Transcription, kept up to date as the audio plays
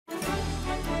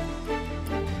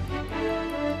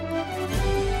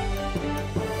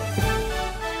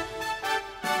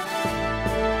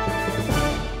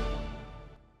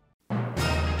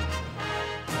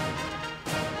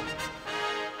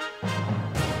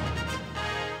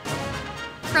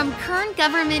From Kern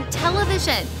Government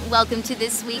Television, welcome to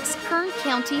this week's Kern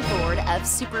County Board of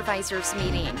Supervisors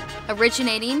meeting.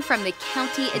 Originating from the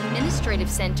County Administrative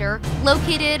Center,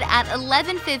 located at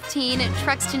 1115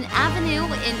 Truxtun Avenue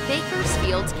in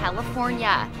Bakersfield,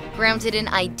 California. Grounded in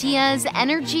ideas,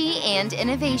 energy, and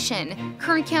innovation,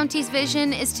 Kern County's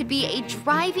vision is to be a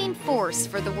driving force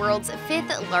for the world's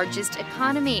fifth largest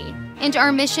economy. And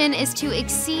our mission is to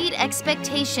exceed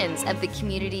expectations of the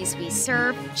communities we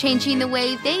serve, changing the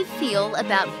way they feel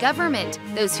about government,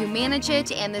 those who manage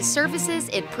it, and the services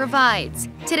it provides.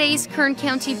 Today's Kern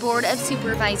County Board of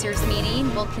Supervisors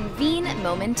meeting will convene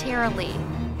momentarily.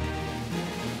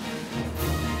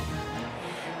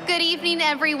 Good evening,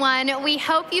 everyone. We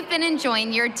hope you've been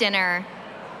enjoying your dinner.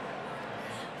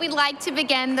 We'd like to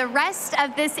begin the rest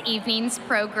of this evening's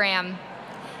program.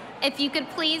 If you could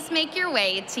please make your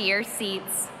way to your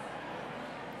seats.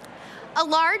 A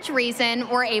large reason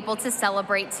we're able to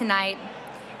celebrate tonight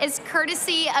is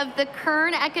courtesy of the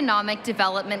Kern Economic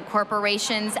Development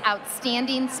Corporation's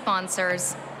outstanding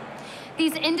sponsors.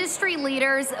 These industry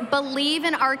leaders believe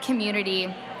in our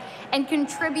community and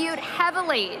contribute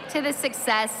heavily to the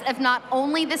success of not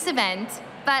only this event,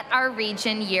 but our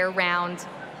region year-round.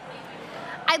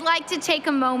 I'd like to take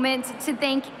a moment to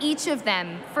thank each of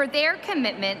them for their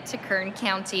commitment to Kern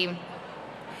County.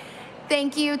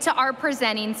 Thank you to our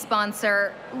presenting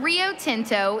sponsor, Rio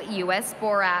Tinto US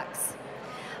Borax.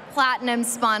 Platinum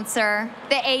sponsor,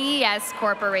 the AES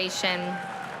Corporation.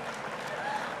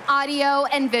 Audio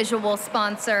and visual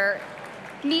sponsor,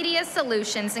 Media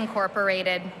Solutions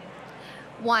Incorporated.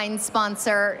 Wine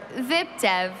sponsor,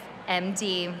 VipDev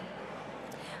MD.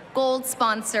 Gold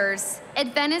sponsors,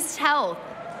 Adventist Health,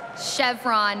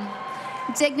 Chevron,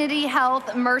 Dignity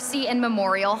Health, Mercy and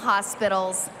Memorial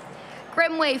Hospitals,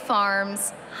 Grimway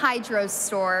Farms, Hydro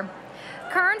Store,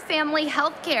 Kern Family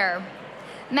Healthcare,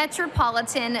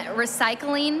 Metropolitan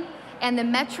Recycling, and the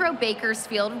Metro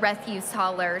Bakersfield Refuse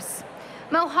Haulers,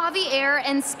 Mojave Air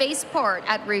and Spaceport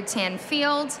at Rutan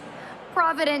Field,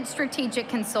 Provident Strategic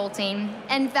Consulting,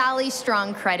 and Valley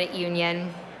Strong Credit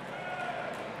Union.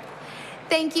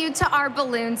 Thank you to our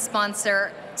balloon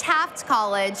sponsor, Taft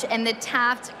College and the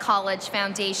Taft College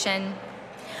Foundation.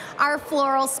 Our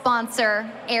floral sponsor,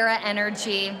 Era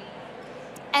Energy.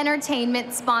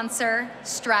 Entertainment sponsor,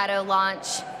 Strato Launch.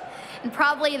 And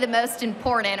probably the most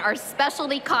important, our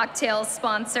specialty cocktail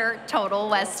sponsor, Total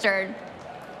Western.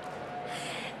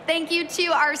 Thank you to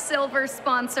our silver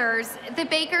sponsors, the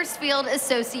Bakersfield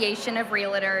Association of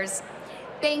Realtors,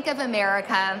 Bank of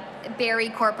America, Berry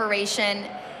Corporation,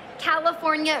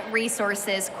 California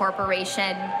Resources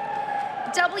Corporation,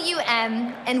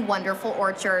 WM, and Wonderful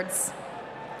Orchards.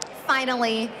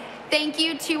 Finally, thank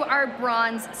you to our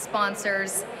bronze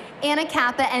sponsors,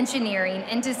 Anacapa Engineering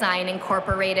and Design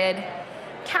Incorporated,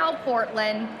 Cal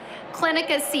Portland,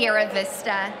 Clinica Sierra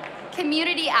Vista,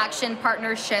 Community Action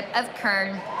Partnership of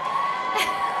Kern,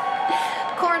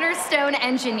 Cornerstone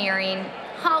Engineering,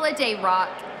 Holiday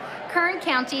Rock, Kern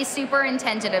County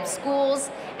Superintendent of Schools,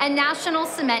 and National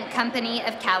Cement Company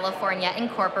of California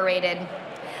Incorporated.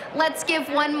 Let's give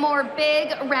one more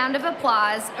big round of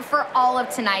applause for all of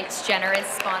tonight's generous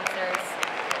sponsors.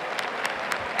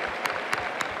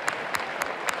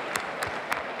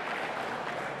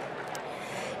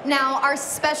 Now, our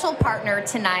special partner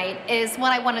tonight is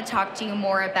what I want to talk to you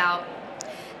more about.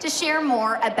 To share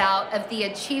more about the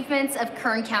achievements of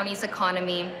Kern County's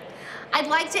economy, I'd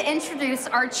like to introduce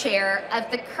our chair of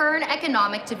the Kern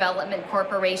Economic Development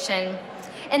Corporation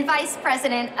and Vice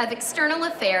President of External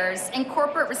Affairs and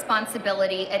Corporate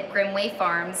Responsibility at Grimway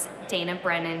Farms, Dana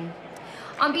Brennan.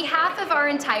 On behalf of our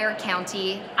entire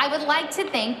county, I would like to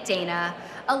thank Dana,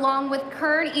 along with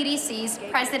Kern EDC's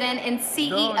President and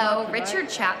CEO, Richard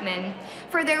Chapman,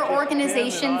 for their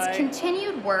organization's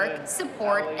continued work,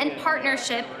 support, and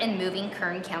partnership in moving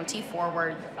Kern County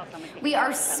forward. We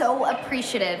are so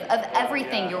appreciative of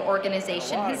everything your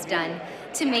organization has done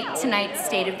to make tonight's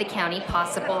State of the County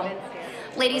possible.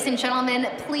 Ladies and gentlemen,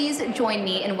 please join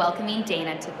me in welcoming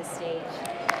Dana to the stage.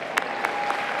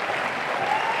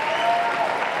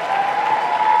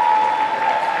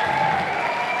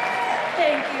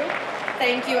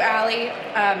 Thank you, Allie.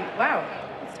 Wow,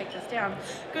 let's take this down.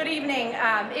 Good evening.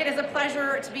 It is a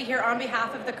pleasure to be here on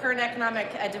behalf of the Kern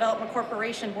Economic Development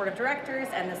Corporation Board of Directors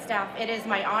and the staff. It is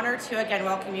my honor to again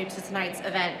welcome you to tonight's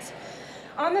event.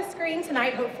 On the screen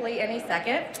tonight, hopefully any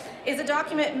second, is a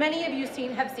document many of you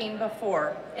have seen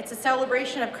before. It's a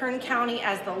celebration of Kern County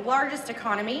as the largest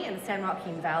economy in the San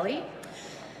Joaquin Valley,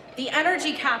 the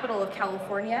energy capital of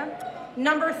California,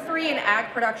 number 3 in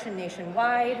ag production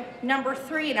nationwide, number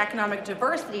 3 in economic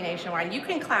diversity nationwide. You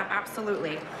can clap,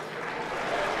 absolutely.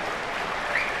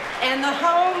 and the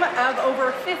home of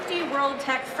over 50 World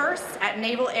Tech Firsts at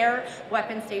Naval Air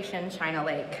Weapons Station, China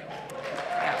Lake.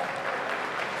 Yeah.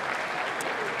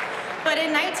 But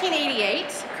in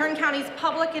 1988, Kern County's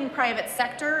public and private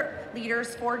sector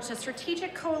leaders forged a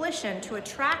strategic coalition to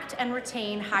attract and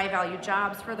retain high-value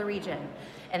jobs for the region.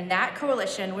 And that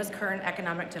coalition was Kern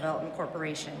Economic Development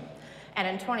Corporation. And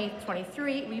in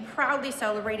 2023, we proudly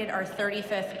celebrated our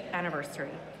 35th anniversary.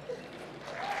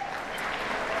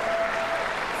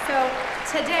 So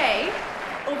today,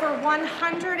 over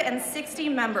 160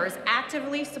 members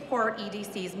actively support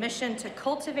EDC's mission to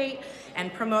cultivate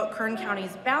and promote Kern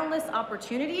County's boundless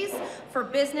opportunities for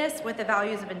business with the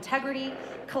values of integrity,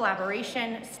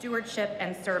 collaboration, stewardship,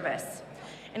 and service.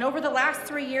 And over the last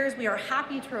 3 years, we are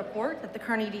happy to report that the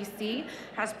Kern EDC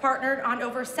has partnered on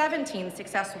over 17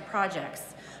 successful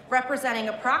projects, representing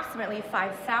approximately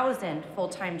 5,000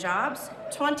 full-time jobs,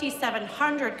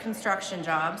 2,700 construction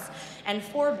jobs, and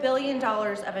 $4 billion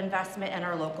of investment in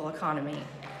our local economy.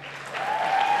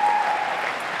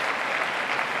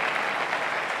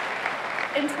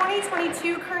 In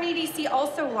 2022, Kern EDC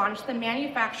also launched the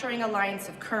Manufacturing Alliance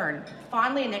of Kern,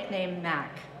 fondly nicknamed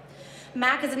MAC.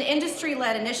 MAC is an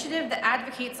industry-led initiative that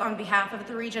advocates on behalf of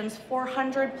the region's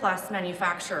 400+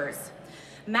 manufacturers.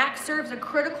 MAC serves a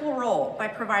critical role by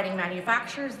providing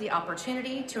manufacturers the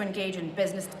opportunity to engage in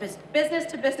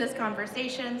business-to-business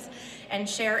conversations and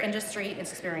share industry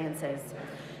experiences.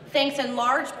 Thanks in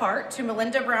large part to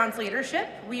Melinda Brown's leadership,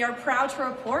 we are proud to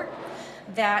report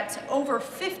that over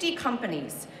 50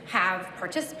 companies have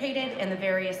participated in the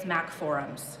various MAC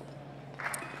forums.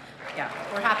 Yeah,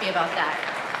 we're happy about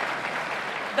that.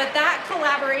 But that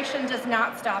collaboration does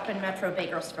not stop in Metro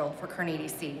Bakersfield for Kern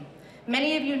EDC.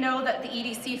 Many of you know that the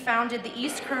EDC founded the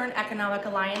East Kern Economic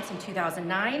Alliance in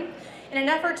 2009 in an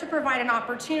effort to provide an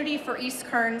opportunity for East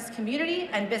Kern's community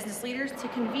and business leaders to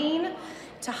convene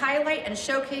to highlight and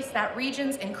showcase that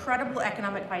region's incredible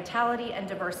economic vitality and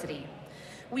diversity.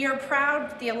 We are proud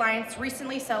that the Alliance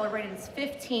recently celebrated its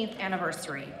 15th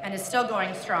anniversary and is still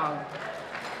going strong.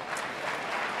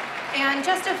 And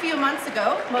just a few months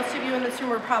ago, most of you in this room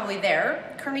were probably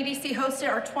there, Kern EDC hosted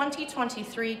our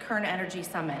 2023 Kern Energy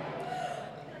Summit.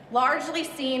 Largely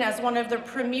seen as one of the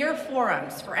premier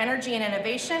forums for energy and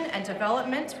innovation and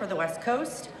development for the West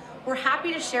Coast, we're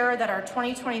happy to share that our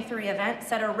 2023 event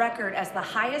set a record as the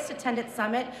highest attended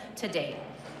summit to date.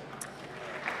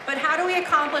 But how do we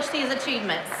accomplish these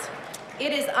achievements?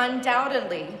 It is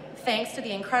undoubtedly thanks to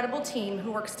the incredible team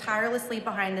who works tirelessly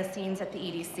behind the scenes at the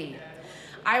EDC.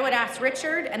 I would ask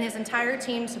Richard and his entire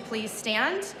team to please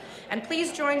stand, and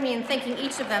please join me in thanking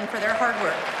each of them for their hard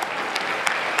work.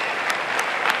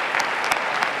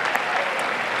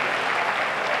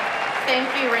 Thank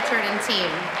you, Richard and team.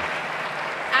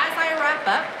 As I wrap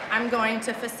up, I'm going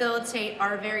to facilitate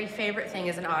our very favorite thing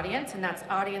as an audience, and that's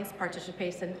audience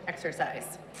participation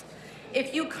exercise.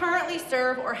 If you currently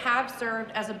serve or have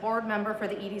served as a board member for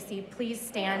the EDC, please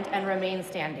stand and remain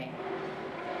standing.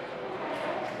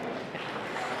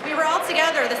 We were all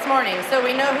together this morning, so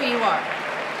we know who you are.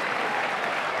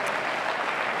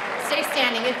 Stay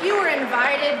standing. If you were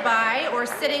invited by or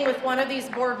sitting with one of these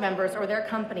board members or their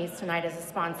companies tonight as a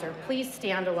sponsor, please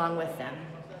stand along with them.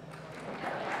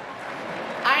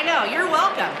 I know, you're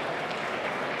welcome.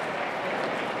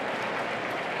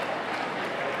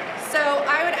 So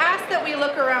I would ask that we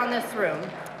look around this room.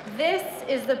 This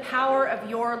is the power of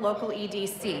your local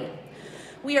EDC.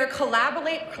 We are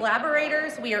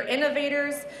collaborators, we are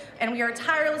innovators, and we are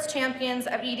tireless champions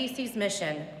of EDC's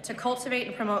mission to cultivate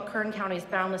and promote Kern County's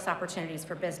boundless opportunities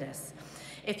for business.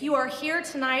 If you are here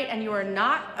tonight and you are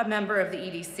not a member of the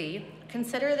EDC,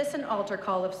 consider this an altar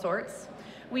call of sorts.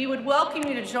 We would welcome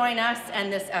you to join us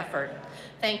in this effort.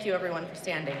 Thank you, everyone, for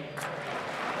standing.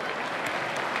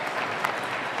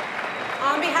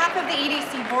 On behalf of the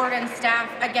EDC board and staff,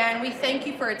 again, we thank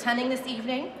you for attending this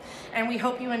evening, and we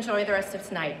hope you enjoy the rest of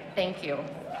tonight. Thank you.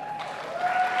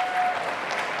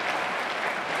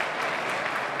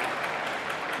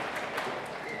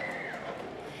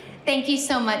 Thank you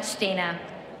so much, Dana.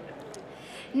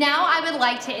 Now I would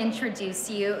like to introduce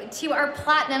you to our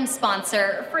platinum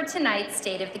sponsor for tonight's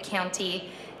State of the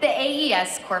County, the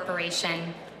AES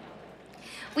Corporation.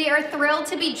 We are thrilled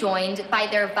to be joined by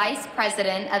their Vice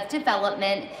President of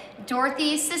Development,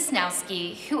 Dorothy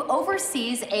Sosnowski, who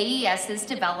oversees AES's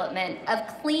development of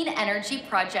clean energy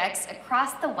projects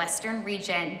across the Western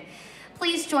region.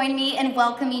 Please join me in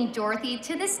welcoming Dorothy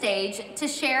to the stage to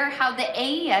share how the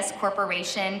AES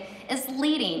Corporation is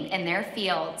leading in their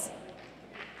fields.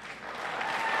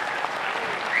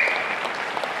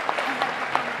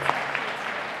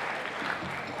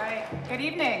 All right, good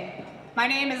evening. My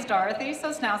name is Dorothy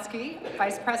Sosnowski,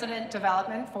 Vice President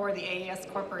Development for the AES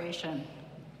Corporation.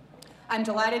 I'm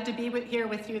delighted to be here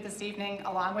with you this evening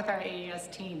along with our AES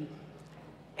team.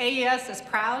 AES is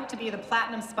proud to be the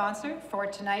platinum sponsor for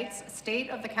tonight's State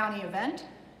of the County event,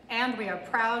 and we are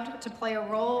proud to play a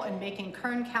role in making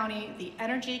Kern County the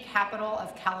energy capital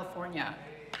of California.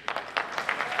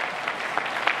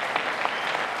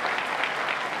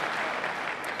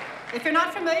 If you're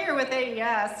not familiar with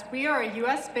AES, we are a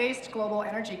US-based global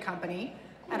energy company,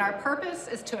 and our purpose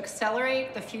is to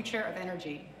accelerate the future of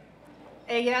energy.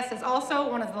 AES is also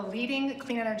one of the leading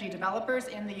clean energy developers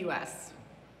in the US.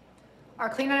 Our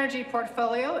clean energy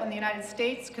portfolio in the United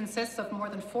States consists of more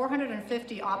than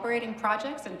 450 operating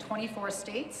projects in 24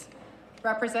 states,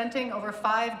 representing over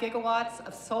 5 gigawatts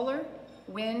of solar,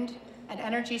 wind, and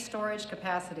energy storage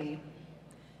capacity.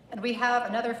 And we have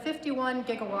another 51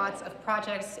 gigawatts of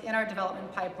projects in our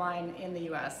development pipeline in the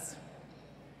US.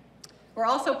 We're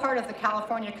also part of the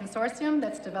California consortium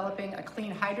that's developing a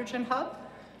clean hydrogen hub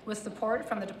with support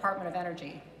from the Department of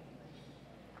Energy.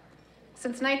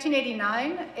 Since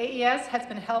 1989, AES has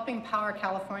been helping power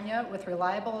California with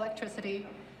reliable electricity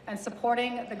and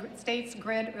supporting the state's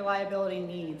grid reliability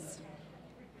needs.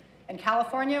 In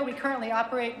California, we currently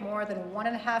operate more than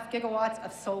 1.5 gigawatts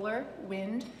of solar,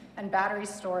 wind, and battery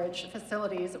storage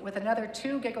facilities with another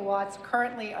 2 gigawatts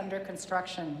currently under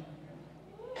construction.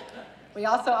 We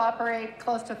also operate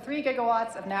close to 3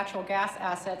 gigawatts of natural gas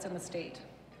assets in the state.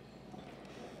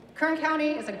 Kern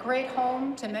County is a great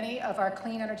home to many of our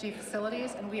clean energy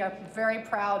facilities, and we are very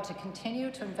proud to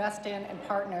continue to invest in and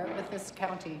partner with this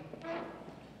county.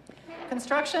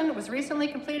 Construction was recently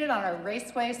completed on our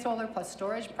Raceway Solar Plus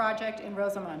Storage project in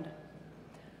Rosamond.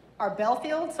 Our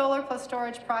Belfield Solar Plus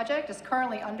Storage project is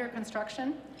currently under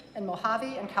construction in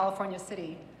Mojave and California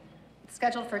City. It's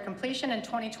scheduled for completion in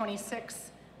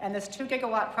 2026, and this 2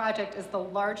 gigawatt project is the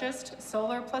largest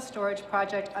solar plus storage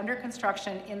project under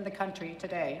construction in the country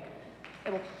today.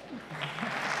 It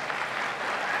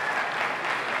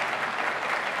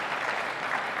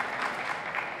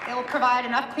will provide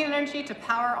enough clean energy to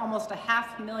power almost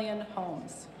 500,000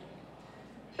 homes.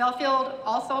 Belfield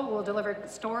also will deliver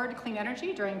stored clean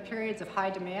energy during periods of high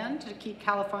demand to keep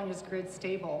California's grid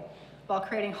stable, while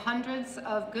creating hundreds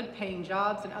of good-paying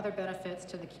jobs and other benefits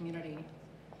to the community.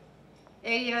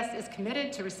 AES is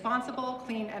committed to responsible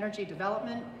clean energy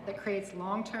development that creates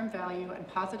long-term value and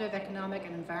positive economic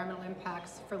and environmental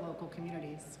impacts for local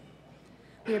communities.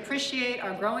 We appreciate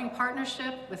our growing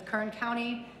partnership with Kern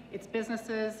County, its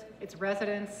businesses, its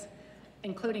residents,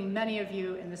 including many of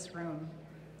you in this room.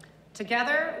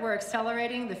 Together, we're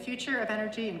accelerating the future of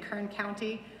energy in Kern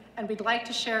County, and we'd like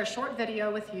to share a short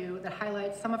video with you that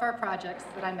highlights some of our projects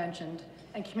that I mentioned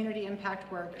and community impact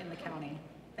work in the county.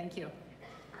 Thank you.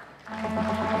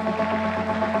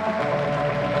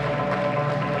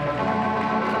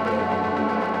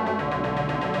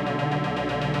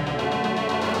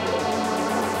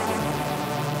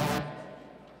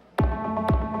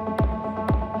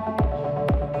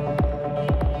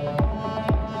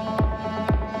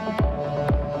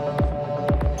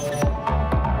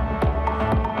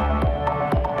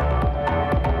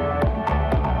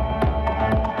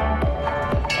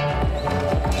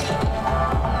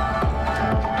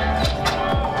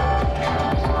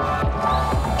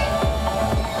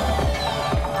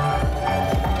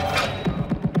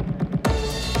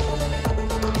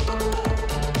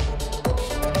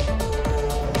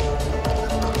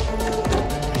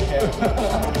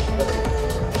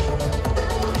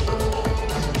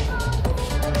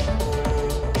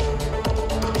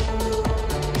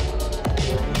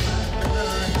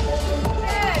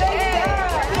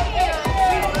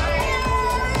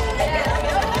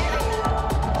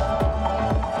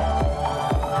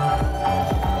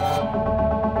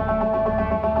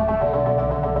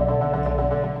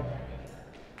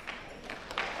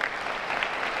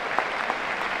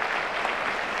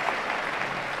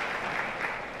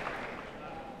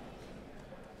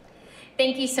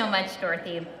 Thank you so much,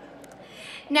 Dorothy.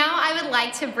 Now I would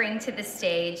like to bring to the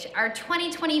stage our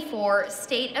 2024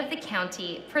 State of the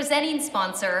County presenting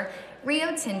sponsor,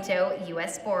 Rio Tinto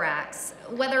US Borax.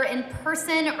 Whether in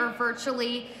person or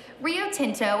virtually, Rio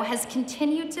Tinto has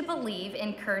continued to believe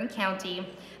in Kern County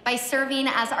by serving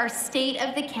as our State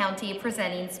of the County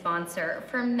presenting sponsor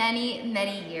for many,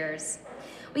 many years.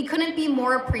 We couldn't be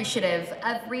more appreciative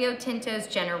of Rio Tinto's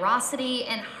generosity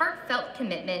and heartfelt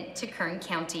commitment to Kern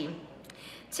County.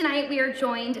 Tonight, we are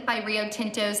joined by Rio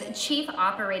Tinto's Chief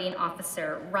Operating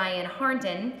Officer, Ryan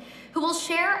Harnden, who will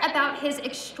share about his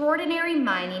extraordinary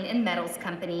mining and metals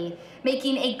company,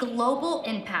 making a global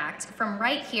impact from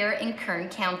right here in Kern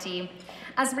County.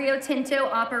 as Rio Tinto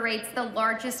operates the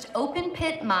largest open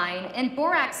pit mine and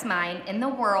borax mine in the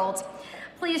world.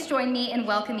 Please join me in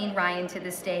welcoming Ryan to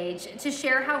the stage to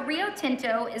share how Rio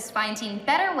Tinto is finding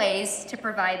better ways to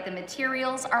provide the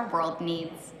materials our world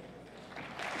needs.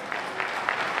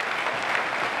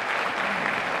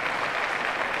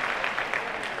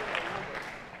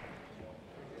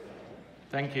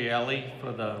 Thank you, Ellie,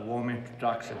 for the warm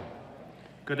introduction.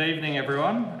 Good evening,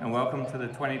 everyone, and welcome to the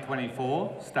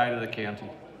 2024 State of the County.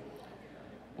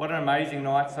 What an amazing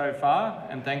night so far,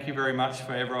 and thank you very much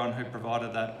for everyone who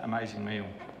provided that amazing meal.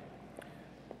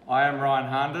 I am Ryan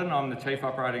Harnden. I'm the Chief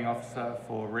Operating Officer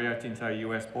for Rio Tinto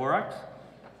US Borax,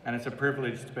 and it's a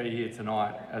privilege to be here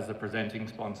tonight as the presenting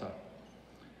sponsor.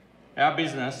 Our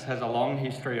business has a long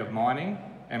history of mining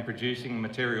and producing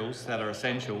materials that are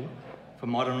essential for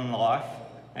modern life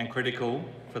and critical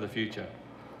for the future.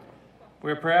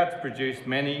 We're proud to produce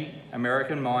many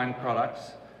American mined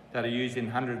products that are used in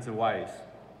hundreds of ways,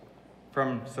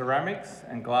 from ceramics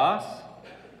and glass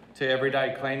to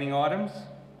everyday cleaning items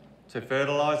to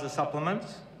fertiliser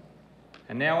supplements,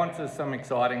 and now onto some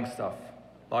exciting stuff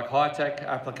like high-tech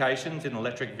applications in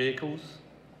electric vehicles,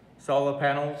 solar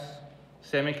panels,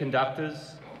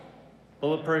 semiconductors,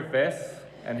 bulletproof vests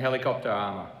and helicopter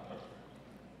armour.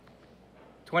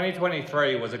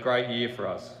 2023 was a great year for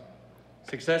us,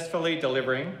 successfully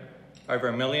delivering over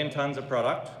 1 million tonnes of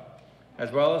product,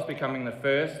 as well as becoming the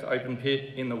first open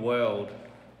pit in the world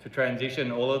to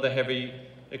transition all of the heavy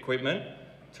equipment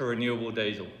to renewable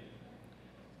diesel.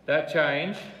 That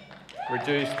change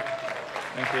reduced,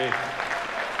 thank you.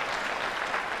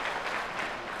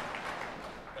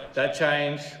 That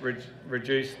change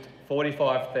reduced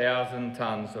 45,000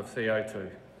 tonnes of CO2.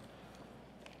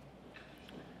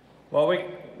 While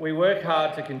we work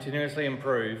hard to continuously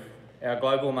improve, our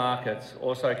global markets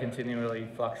also continually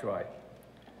fluctuate.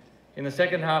 In the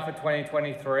second half of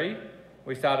 2023,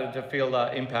 we started to feel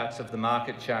the impacts of the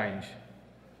market change,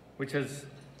 which has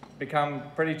become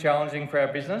pretty challenging for our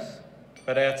business,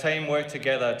 but our team worked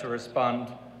together to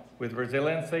respond with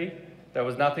resiliency that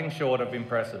was nothing short of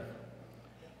impressive.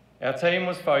 Our team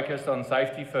was focused on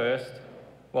safety first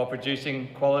while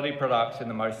producing quality products in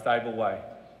the most stable way.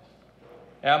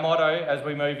 Our motto as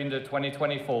we move into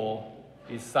 2024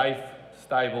 is safe,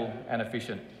 stable and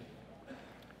efficient.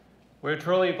 We're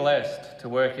truly blessed to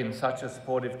work in such a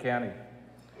supportive county.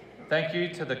 Thank you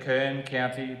to the Kern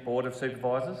County Board of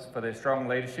Supervisors for their strong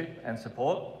leadership and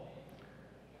support.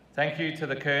 Thank you to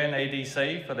the Kern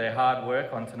EDC for their hard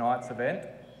work on tonight's event.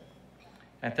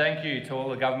 And thank you to all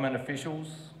the government officials,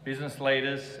 business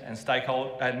leaders and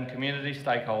community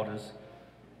stakeholders,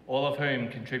 all of whom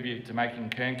contribute to making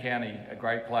Kern County a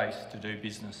great place to do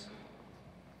business.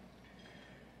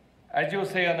 As you'll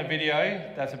see on the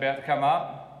video that's about to come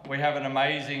up, we have an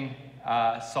amazing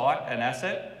site and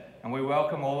asset, and we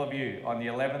welcome all of you on the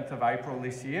 11th of April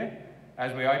this year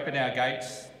as we open our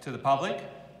gates to the public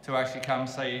to actually come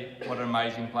see what an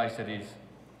amazing place it is.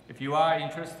 If you are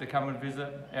interested to come and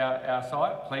visit our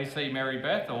site, please see Mary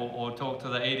Beth or talk to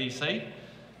the EDC,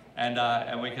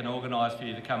 and we can organise for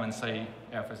you to come and see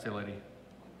our facility.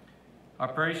 I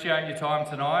appreciate your time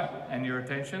tonight and your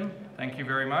attention. Thank you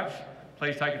very much.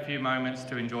 Please take a few moments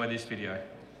to enjoy this video.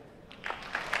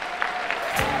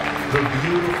 The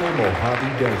beautiful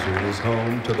Mojave Desert is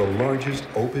home to the largest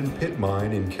open pit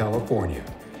mine in California,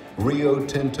 Rio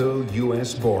Tinto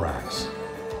US Borax.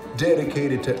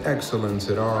 Dedicated to excellence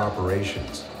at our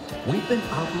operations, we've been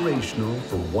operational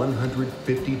for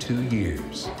 152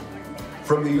 years.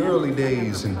 From the early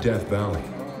days in Death Valley,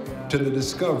 to the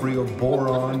discovery of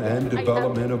boron and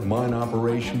development of mine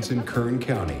operations in Kern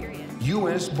County,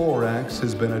 US Borax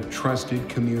has been a trusted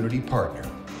community partner,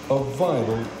 a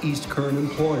vital East Kern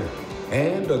employer,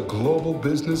 and a global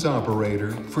business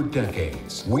operator for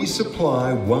decades. We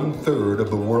supply 1/3 of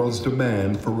the world's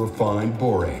demand for refined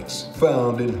borates,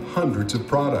 found in hundreds of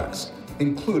products,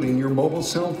 including your mobile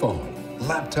cell phone,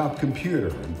 laptop computer,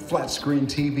 and flat screen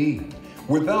TV.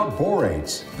 Without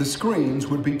borates, the screens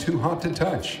would be too hot to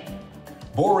touch.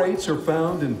 Borates are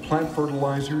found in plant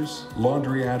fertilizers,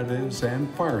 laundry additives, and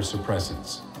fire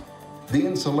suppressants. The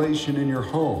insulation in your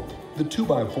home, the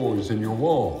 2x4s in your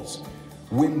walls,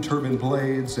 wind turbine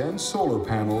blades, and solar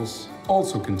panels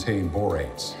also contain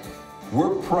borates.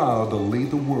 We're proud to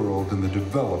lead the world in the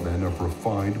development of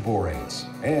refined borates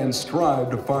and strive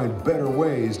to find better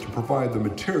ways to provide the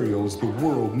materials the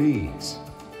world needs.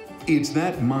 It's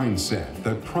that mindset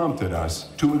that prompted us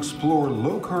to explore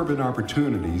low-carbon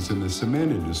opportunities in the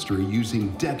cement industry using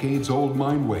decades-old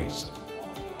mine waste,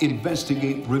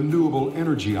 investigate renewable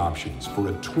energy options for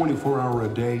a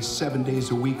 24-hour-a-day, 7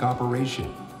 days a week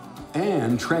operation,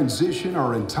 and transition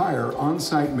our entire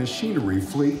on-site machinery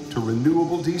fleet to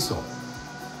renewable diesel.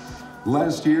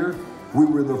 Last year, we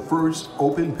were the first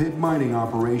open pit mining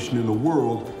operation in the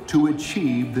world to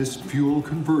achieve this fuel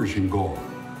conversion goal.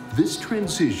 This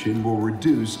transition will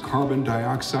reduce carbon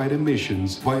dioxide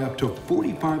emissions by up to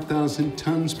 45,000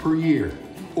 tons per year,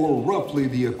 or roughly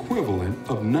the equivalent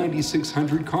of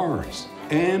 9,600 cars.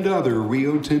 And other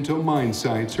Rio Tinto mine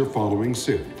sites are following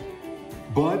suit.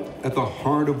 But at the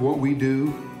heart of what we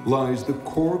do lies the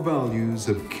core values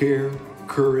of care,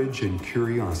 courage, and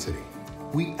curiosity.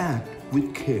 We act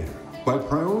with care by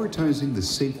prioritizing the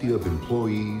safety of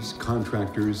employees,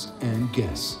 contractors, and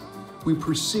guests. We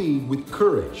proceed with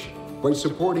courage by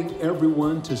supporting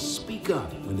everyone to speak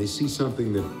up when they see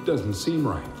something that doesn't seem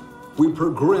right. We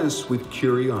progress with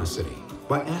curiosity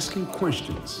by asking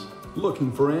questions,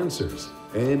 looking for answers,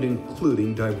 and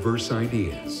including diverse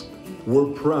ideas.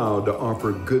 We're proud to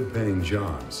offer good-paying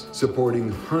jobs,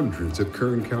 supporting hundreds of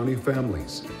Kern County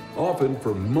families, often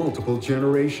for multiple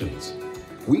generations.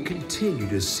 We continue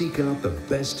to seek out the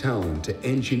best talent to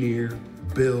engineer,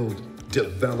 build,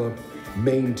 develop,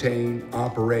 maintain,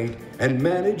 operate, and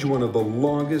manage one of the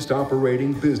longest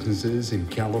operating businesses in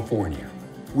California.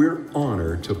 We're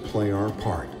honored to play our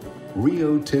part.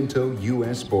 Rio Tinto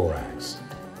U.S. Borax.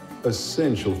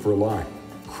 Essential for life,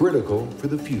 critical for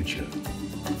the future.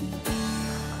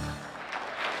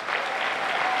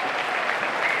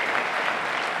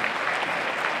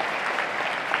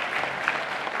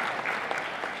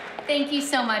 Thank you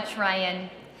so much, Ryan.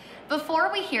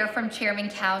 Before we hear from Chairman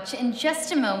Couch in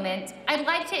just a moment, I'd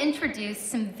like to introduce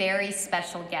some very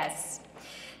special guests.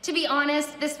 To be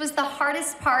honest, this was the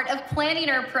hardest part of planning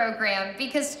our program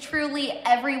because truly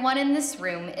everyone in this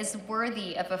room is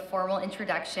worthy of a formal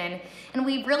introduction, and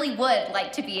we really would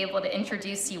like to be able to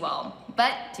introduce you all.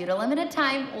 But due to limited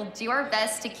time, we'll do our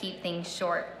best to keep things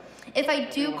short. If I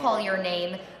do call your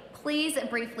name, please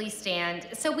briefly stand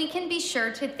so we can be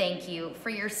sure to thank you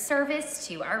for your service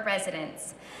to our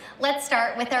residents. Let's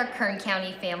start with our Kern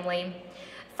County family.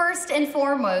 First and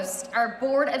foremost, our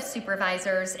Board of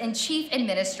Supervisors and Chief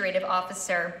Administrative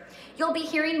Officer. You'll be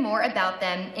hearing more about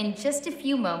them in just a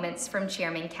few moments from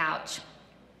Chairman Couch.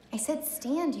 I said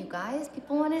stand, you guys.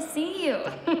 People want to see you.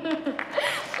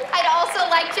 I'd also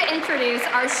like to introduce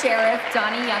our Sheriff,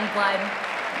 Donnie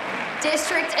Youngblood,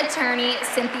 District Attorney,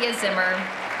 Cynthia Zimmer,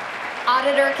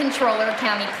 Auditor Controller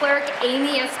County Clerk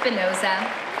Amy Espinoza,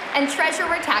 and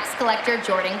Treasurer Tax Collector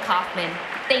Jordan Kaufman.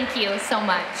 Thank you so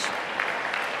much.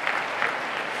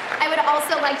 I would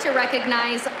also like to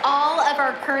recognize all of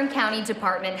our Kern County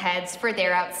department heads for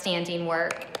their outstanding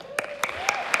work.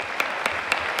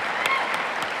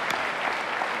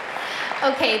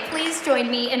 Okay, please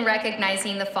join me in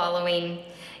recognizing the following.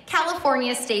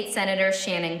 California State Senator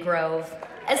Shannon Grove,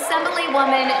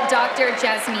 Assemblywoman Dr.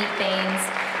 Jasmeet Baines,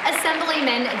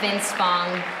 Assemblyman Vince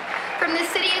Fong. From the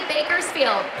City of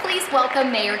Bakersfield, please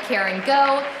welcome Mayor Karen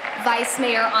Go, Vice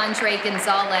Mayor Andre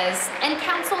Gonzalez, and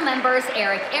Council Members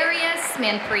Eric Arias,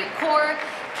 Manpreet Kaur,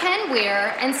 Ken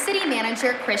Weir, and City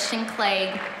Manager Christian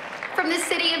Clegg. From the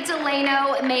City of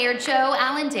Delano, Mayor Joe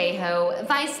Alendejo,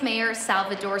 Vice Mayor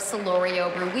Salvador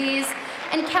Solorio Ruiz,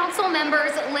 and Council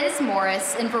Members Liz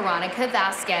Morris and Veronica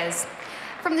Vasquez.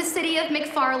 From the City of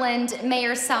McFarland,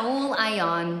 Mayor Saul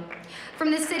Ayon.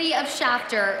 From the City of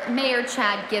Shafter, Mayor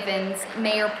Chad Givens,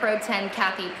 Mayor Pro Tem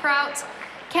Kathy Prout,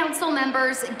 Council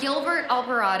Members Gilbert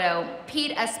Alvarado,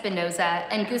 Pete Espinoza,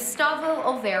 and Gustavo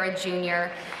Olvera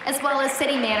Jr., as well as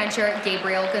City Manager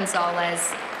Gabriel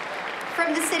Gonzalez.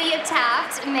 From the City of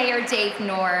Taft, Mayor Dave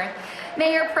Knorr,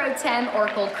 Mayor Pro Tem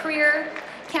Orkel Creer,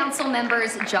 Council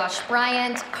Members Josh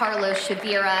Bryant, Carlos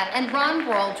Shavira, and Ron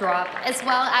Waldrop, as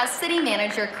well as City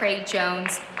Manager Craig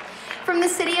Jones. From the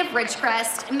City of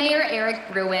Ridgecrest, Mayor Eric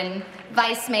Bruin,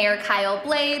 Vice Mayor Kyle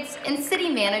Blades, and City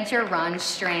Manager Ron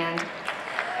Strand.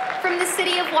 From the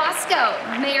City of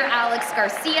Wasco, Mayor Alex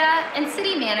Garcia, and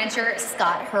City Manager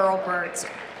Scott Hurlbert.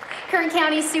 Kern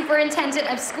County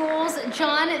Superintendent of Schools,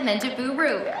 John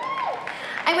Mendaburu.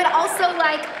 I would also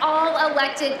like all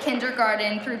elected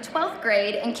kindergarten through 12th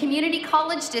grade and community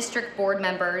college district board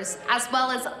members, as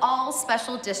well as all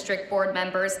special district board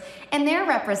members and their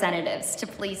representatives to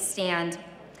please stand.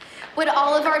 Would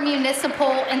all of our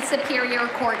municipal and superior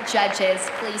court judges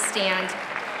please stand?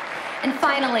 And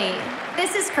finally,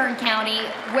 this is Kern County,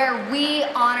 where we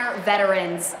honor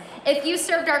veterans. If you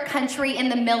served our country in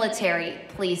the military,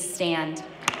 please stand.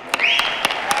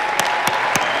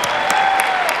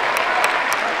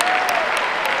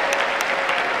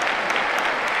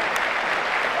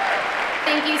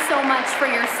 Thank you so much for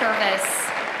your service.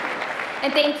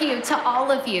 And thank you to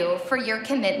all of you for your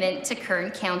commitment to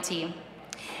Kern County.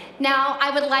 Now,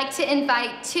 I would like to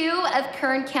invite two of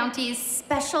Kern County's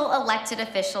special elected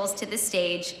officials to the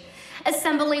stage.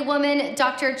 Assemblywoman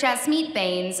Dr. Jasmeet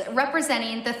Baines,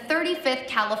 representing the 35th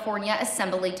California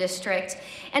Assembly District,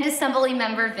 and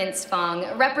Assemblymember Vince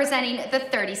Fong, representing the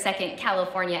 32nd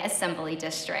California Assembly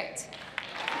District.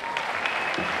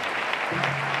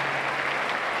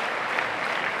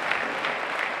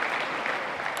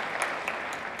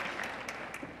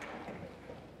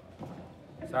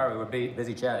 Sorry, we're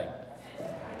busy chatting.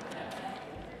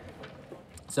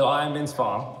 So I'm Vince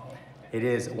Fong. It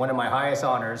is one of my highest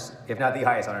honors, if not the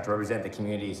highest honor, to represent the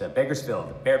communities of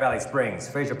Bakersfield, Bear Valley Springs,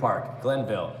 Fraser Park,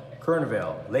 Glenville,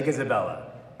 Kernville, Lake Isabella,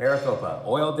 Maricopa,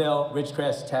 Oildale,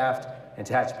 Ridgecrest, Taft, and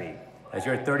Tehachapi as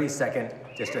your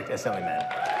 32nd District Assemblyman.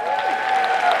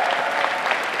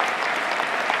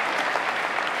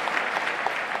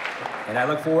 And I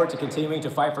look forward to continuing to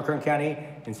fight for Kern County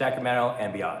in Sacramento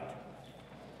and beyond.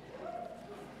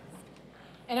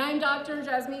 And I'm Dr.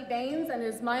 Jasmeet Baines, and it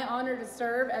is my honor to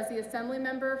serve as the Assembly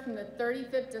Member from the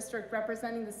 35th District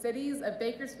representing the cities of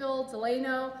Bakersfield,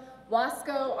 Delano,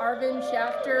 Wasco, Arvin,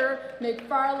 Shafter,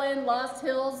 McFarland, Lost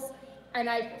Hills, and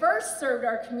I first served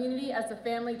our community as a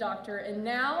family doctor, and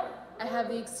now I have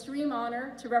the extreme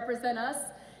honor to represent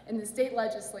us in the state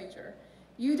legislature.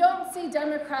 You don't see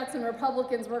Democrats and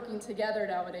Republicans working together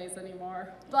nowadays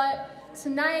anymore, but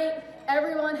tonight,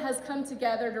 everyone has come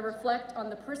together to reflect on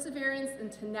the perseverance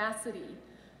and tenacity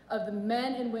of the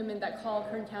men and women that call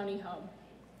Kern County home.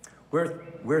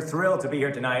 We're thrilled to be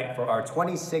here tonight for our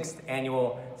 26th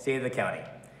annual State of the County.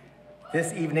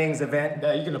 This evening's event,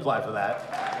 you can apply for that.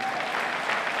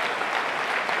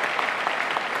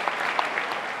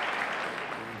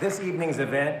 This evening's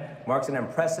event marks an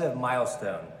impressive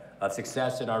milestone of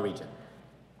success in our region.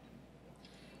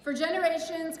 For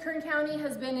generations, Kern County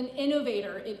has been an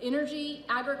innovator in energy,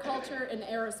 agriculture, and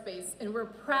aerospace, and we're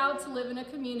proud to live in a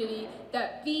community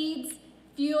that feeds,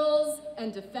 fuels,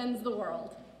 and defends the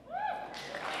world.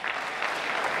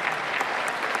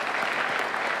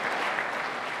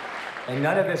 And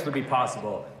none of this would be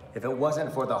possible if it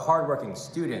wasn't for the hardworking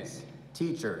students,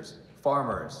 teachers,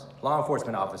 farmers, law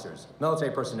enforcement officers, military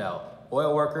personnel,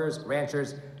 oil workers,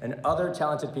 ranchers, and other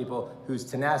talented people whose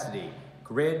tenacity,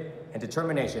 grit, and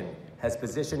determination has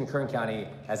positioned Kern County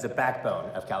as the backbone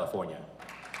of California.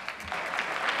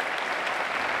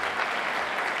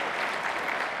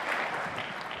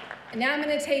 And now I'm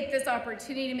going to take this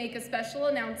opportunity to make a special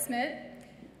announcement.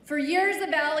 For years,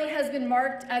 the Valley has been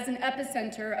marked as an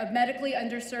epicenter of medically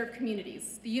underserved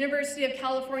communities. The University of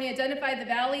California identified the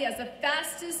Valley as the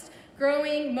fastest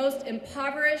growing, most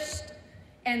impoverished,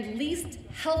 and least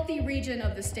healthy region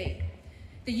of the state.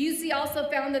 The UC also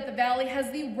found that the Valley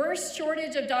has the worst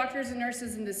shortage of doctors and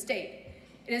nurses in the state.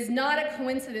 It is not a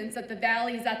coincidence that the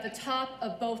Valley is at the top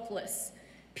of both lists.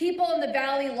 People in the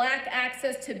Valley lack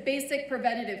access to basic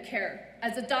preventative care.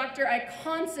 As a doctor, I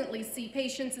constantly see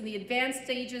patients in the advanced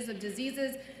stages of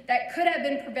diseases that could have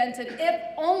been prevented if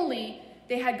only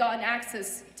they had gotten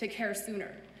access to care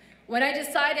sooner. When I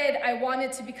decided I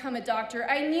wanted to become a doctor,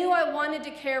 I knew I wanted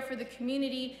to care for the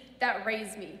community that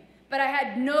raised me. But I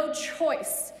had no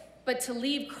choice but to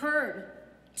leave Kern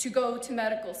to go to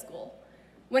medical school.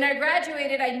 When I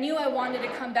graduated, I knew I wanted to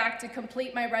come back to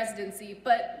complete my residency,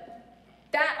 but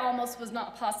that almost was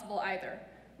not possible either.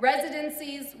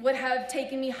 Residencies would have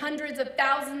taken me hundreds of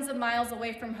thousands of miles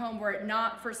away from home were it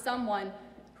not for someone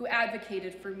who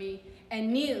advocated for me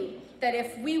and knew that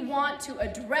if we want to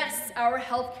address our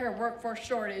healthcare workforce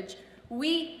shortage,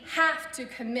 we have to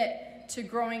commit to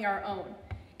growing our own.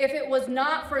 If it was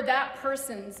not for that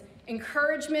person's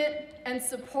encouragement and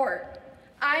support,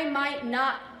 I might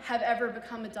not have ever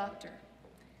become a doctor,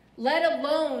 let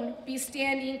alone be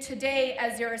standing today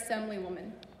as your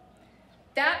assemblywoman.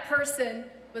 That person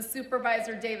was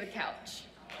Supervisor David Couch.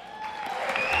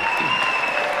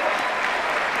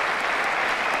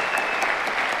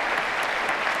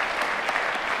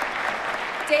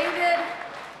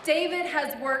 David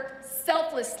has worked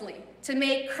selflessly to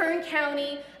make Kern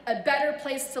County a better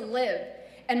place to live,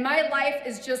 and my life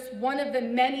is just one of the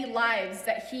many lives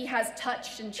that he has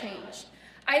touched and changed.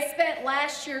 I spent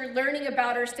last year learning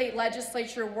about our state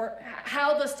legislature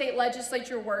how the state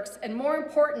legislature works, and more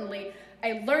importantly,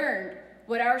 I learned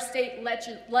what our state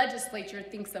legislature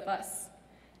thinks of us.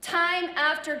 Time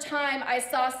after time, I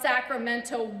saw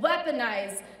Sacramento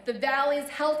weaponize the Valley's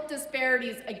health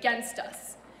disparities against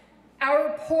us.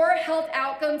 Our poor health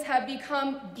outcomes have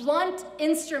become blunt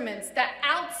instruments that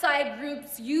outside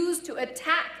groups use to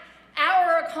attack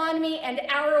our economy and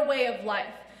our way of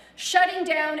life. shutting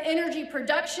down energy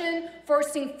production,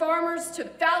 forcing farmers to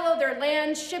fallow their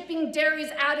land, shipping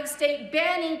dairies out of state,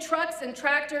 banning trucks and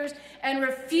tractors, and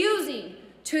refusing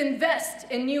to invest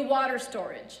in new water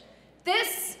storage.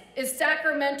 This is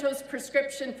Sacramento's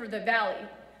prescription for the Valley,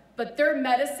 but their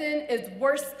medicine is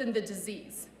worse than the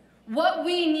disease. What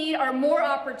we need are more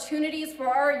opportunities for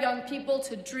our young people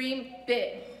to dream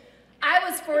big. I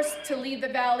was forced to leave the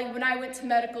Valley when I went to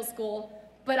medical school,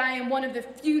 but I am one of the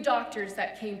few doctors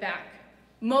that came back.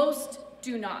 Most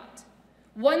do not.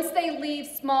 Once they leave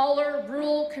smaller,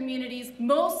 rural communities,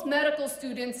 most medical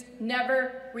students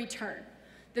never return.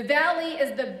 The Valley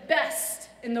is the best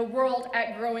in the world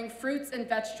at growing fruits and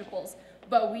vegetables,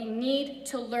 but we need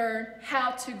to learn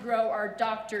how to grow our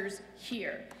doctors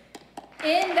here.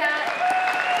 In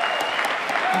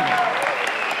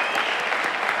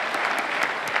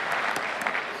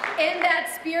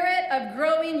that spirit of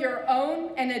growing your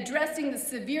own and addressing the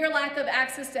severe lack of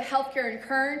access to healthcare in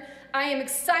Kern, I am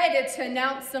excited to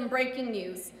announce some breaking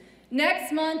news.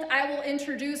 Next month, I will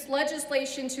introduce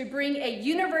legislation to bring a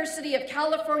University of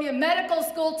California medical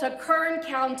school to Kern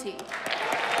County.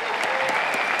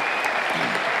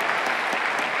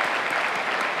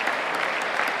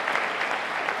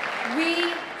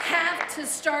 We have to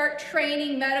start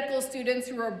training medical students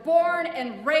who are born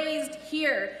and raised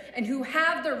here and who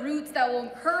have the roots that will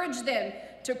encourage them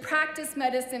to practice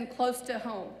medicine close to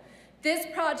home. This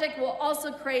project will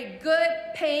also create good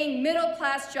paying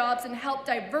middle-class jobs and help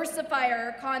diversify our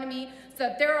economy so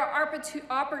that there are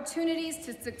opportunities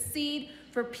to succeed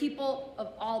for people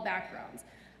of all backgrounds.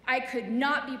 I could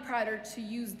not be prouder to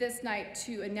use this night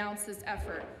to announce this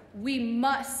effort. We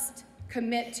must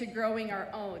commit to growing our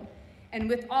own. And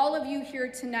with all of you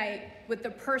here tonight, with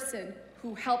the person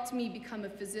who helped me become a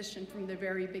physician from the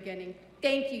very beginning,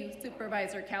 thank you,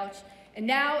 Supervisor Couch. And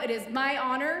now it is my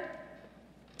honor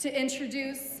to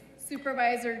introduce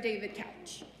Supervisor David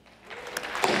Couch.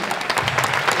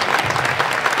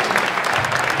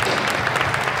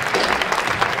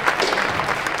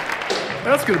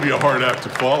 That's going to be a hard act to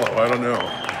follow, I don't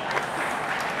know.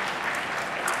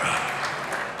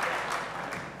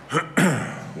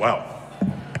 Wow.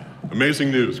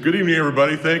 Amazing news. Good evening,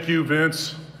 everybody. Thank you,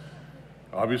 Vince.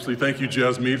 Obviously, thank you,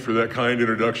 Jasmeet, for that kind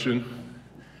introduction.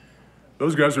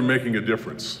 Those guys are making a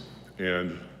difference,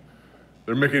 and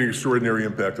they're making an extraordinary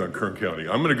impact on Kern County.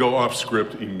 I'm going to go off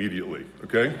script immediately,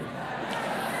 okay?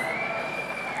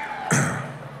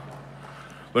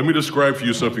 Let me describe for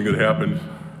you something that happened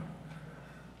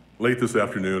late this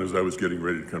afternoon as I was getting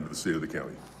ready to come to the state of the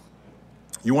county.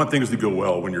 You want things to go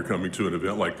well when you're coming to an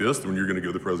event like this, when you're going to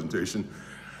give the presentation.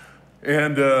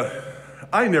 And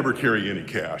I never carry any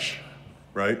cash,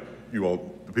 right? You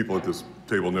all, the people at this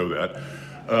table know that.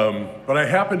 But I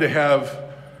happen to have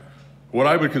what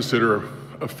I would consider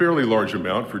a fairly large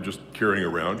amount for just carrying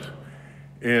around,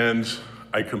 and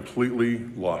I completely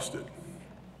lost it.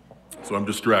 So I'm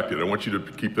distracted. I want you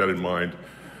to keep that in mind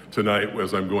tonight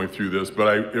as I'm going through this. But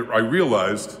I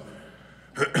realized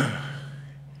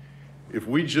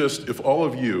if all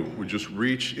of you would just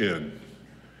reach in,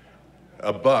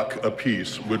 $1 a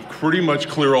piece would pretty much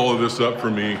clear all of this up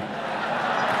for me.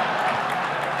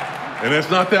 And it's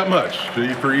not that much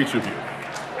for each of you.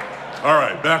 All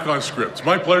right, back on script. It's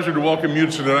my pleasure to welcome you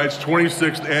to tonight's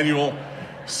 26th annual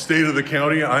State of the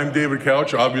County. I'm David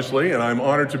Couch, obviously, and I'm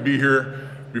honored to be here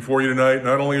before you tonight,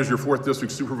 not only as your 4th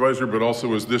District Supervisor, but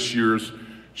also as this year's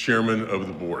Chairman of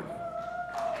the Board.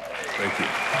 Thank you.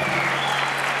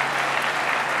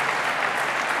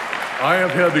 I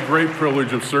have had the great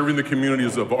privilege of serving the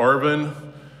communities of Arvin,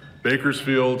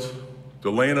 Bakersfield,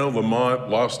 Delano, Lamont,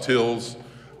 Lost Hills,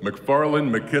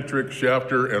 McFarland, McKittrick,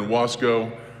 Shafter, and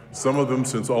Wasco, some of them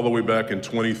since all the way back in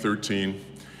 2013.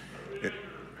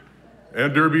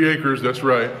 And Derby Acres, that's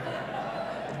right.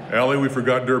 Allie, we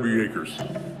forgot Derby Acres.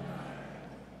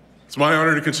 It's my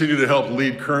honor to continue to help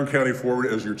lead Kern County forward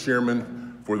as your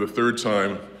chairman for the 3rd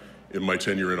time in my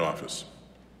tenure in office.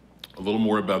 A little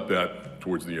more about that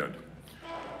towards the end.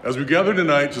 As we gather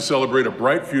tonight to celebrate a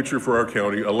bright future for our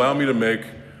county, allow me to make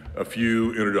a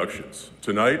few introductions.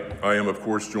 Tonight, I am of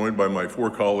course joined by my 4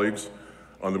 colleagues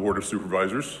on the Board of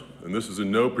Supervisors, and this is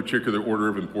in no particular order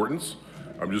of importance.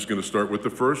 I'm just going to start with the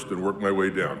first and work my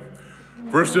way down.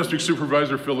 1st District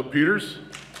Supervisor Philip Peters.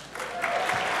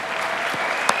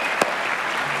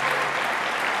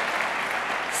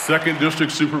 2nd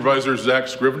District Supervisor Zach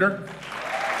Scrivener.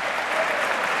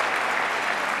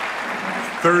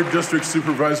 3rd District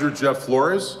Supervisor Jeff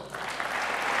Flores.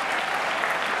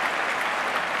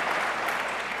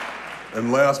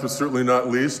 And last but certainly not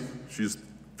least, she's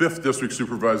 5th District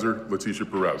Supervisor Leticia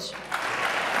Perez.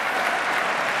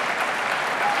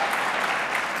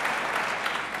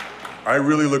 I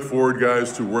really look forward,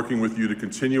 guys, to working with you to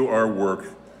continue our work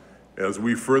as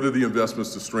we further the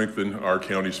investments to strengthen our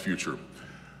county's future.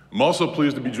 I'm also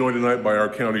pleased to be joined tonight by our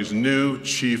county's new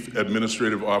Chief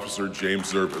Administrative Officer,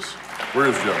 James Zervis. Where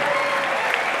is Jim?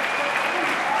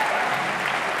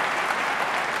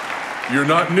 You're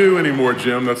not new anymore,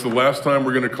 Jim. That's the last time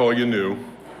we're going to call you new.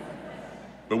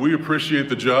 But we appreciate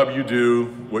the job you do,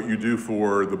 what you do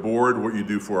for the board, what you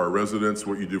do for our residents,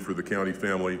 what you do for the county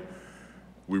family.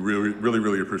 We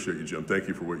really appreciate you, Jim. Thank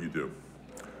you for what you do.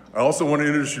 I also want to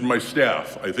introduce you to my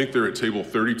staff. I think they're at table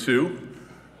 32.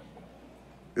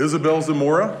 Isabel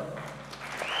Zamora.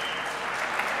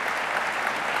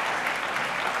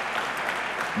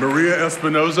 Maria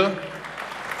Espinoza.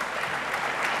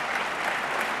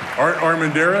 Art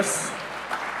Armandaris.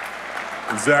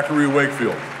 And Zachary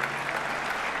Wakefield.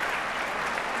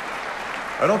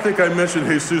 I don't think I mentioned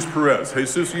Jesus Perez.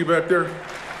 Jesus, are you back there?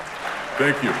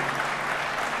 Thank you.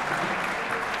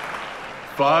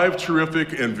 5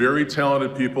 terrific and very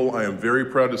talented people I am very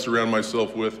proud to surround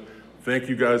myself with. Thank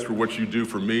you guys for what you do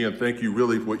for me, and thank you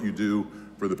really for what you do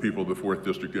for the people of the 4th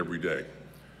District every day.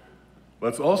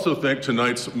 Let's also thank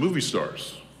tonight's movie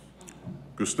stars.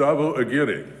 Gustavo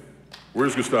Aguirre.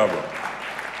 Where's Gustavo?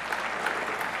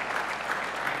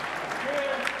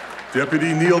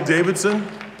 Deputy Neil Davidson.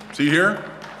 Is he here?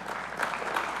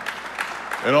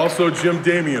 And also Jim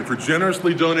Damian for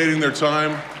generously donating their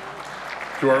time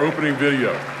to our opening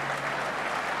video.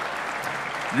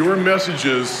 Your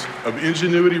messages of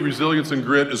ingenuity, resilience, and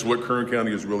grit is what Kern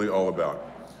County is really all about.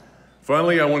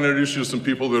 Finally, I want to introduce you to some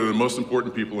people that are the most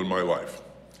important people in my life.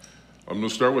 I'm going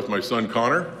to start with my son,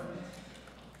 Connor.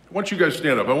 I want you guys to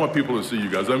stand up. I want people to see you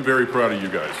guys. I'm very proud of you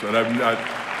guys, and we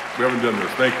haven't done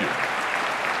this. Thank you.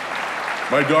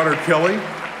 My daughter, Kelly.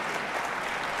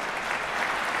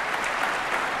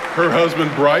 Her husband,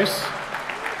 Bryce.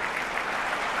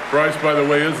 Bryce, by the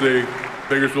way, is a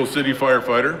Bakersfield City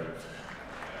firefighter.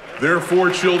 Their 4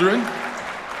 children,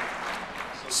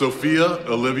 Sophia,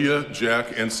 Olivia,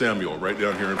 Jack, and Samuel, right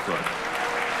down here in front.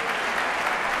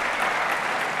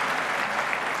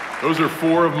 Those are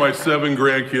 4 of my 7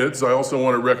 grandkids. I also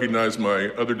want to recognize my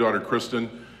other daughter,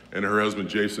 Kristen, and her husband,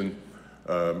 Jason,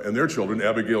 and their children,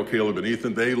 Abigail, Caleb, and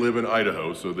Ethan. They live in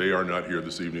Idaho, so they are not here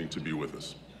this evening to be with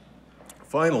us.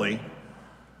 Finally,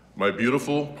 my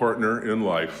beautiful partner in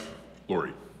life,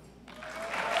 Lori.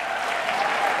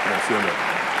 Stand up.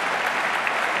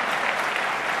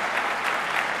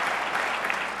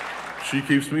 She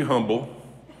keeps me humble.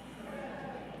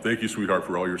 Thank you, sweetheart,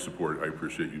 for all your support. I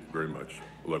appreciate you very much.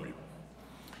 I love you.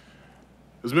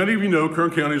 As many of you know, Kern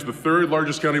County is the 3rd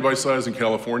largest county by size in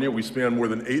California. We span more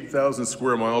than 8,000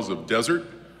 square miles of desert,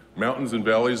 mountains, and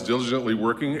valleys, diligently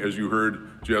working, as you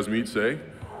heard Jasmeet say,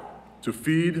 to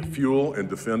feed, fuel, and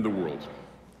defend the world.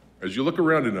 As you look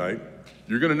around tonight,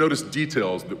 you're going to notice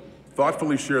details that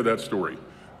thoughtfully share that story,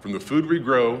 from the food we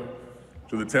grow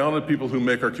to the talented people who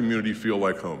make our community feel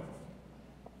like home.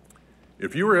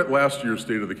 If you were at last year's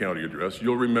State of the County address,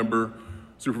 you'll remember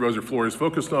Supervisor Flores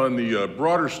focused on the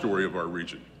broader story of our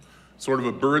region, sort of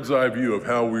a bird's eye view of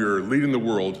how we are leading the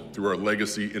world through our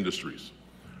legacy industries.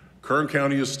 Kern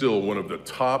County is still one of the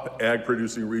top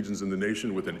ag-producing regions in the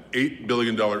nation with an $8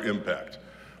 billion impact.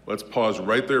 Let's pause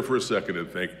right there for a second and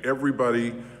thank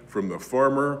everybody from the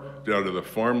farmer down to the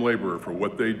farm laborer for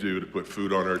what they do to put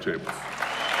food on our tables.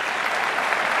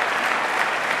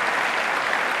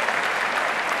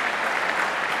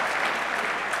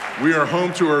 We are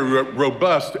home to a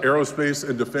robust aerospace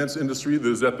and defense industry that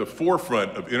is at the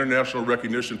forefront of international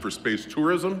recognition for space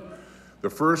tourism, the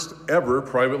first ever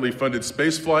privately funded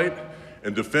space flight,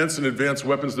 and defense and advanced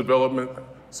weapons development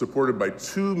supported by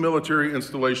 2 military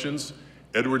installations,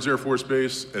 Edwards Air Force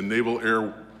Base and Naval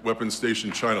Air Weapons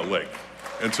Station China Lake.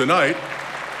 And tonight,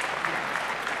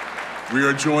 we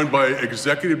are joined by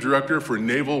Executive Director for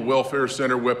Naval Welfare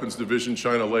Center Weapons Division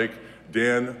China Lake,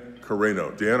 Dan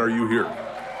Carreno. Dan, are you here?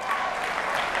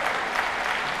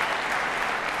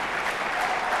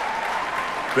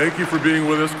 Thank you for being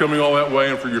with us, coming all that way,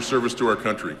 and for your service to our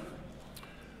country.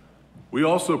 We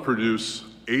also produce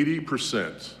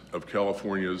 80% of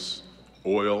California's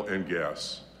oil and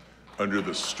gas under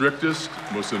the strictest,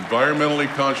 most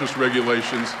environmentally conscious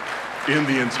regulations in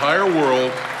the entire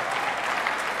world.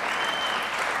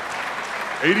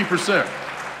 80%.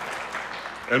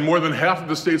 And more than half of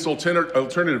the state's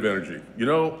alternative energy. You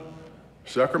know,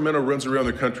 Sacramento runs around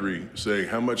the country saying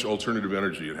how much alternative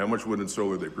energy and how much wind and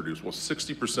solar they produce. Well,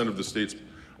 60% of the state's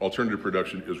alternative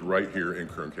production is right here in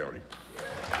Kern County.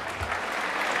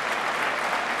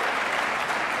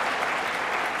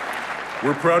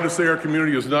 We're proud to say our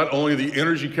community is not only the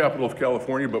energy capital of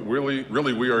California, but really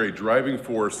we are a driving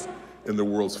force in the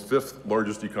world's 5th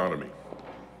largest economy.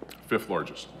 5th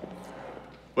largest.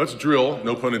 Let's drill,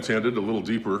 no pun intended, a little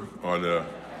deeper on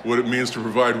what it means to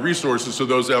provide resources to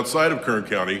those outside of Kern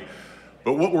County,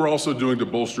 but what we're also doing to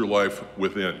bolster life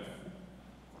within.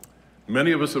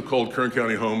 Many of us have called Kern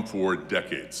County home for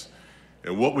decades.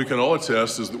 And what we can all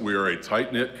attest is that we are a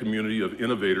tight-knit community of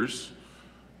innovators.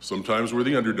 Sometimes we're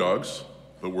the underdogs,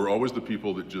 but we're always the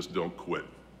people that just don't quit.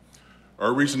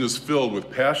 Our region is filled with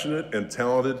passionate and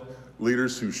talented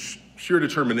leaders whose sheer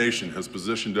determination has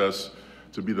positioned us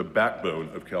to be the backbone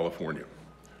of California.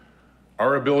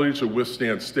 Our ability to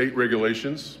withstand state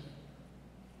regulations,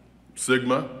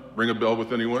 SGMA, ring a bell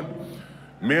with anyone,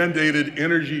 mandated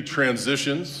energy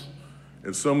transitions,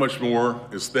 and so much more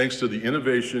is thanks to the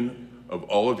innovation of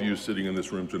all of you sitting in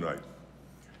this room tonight.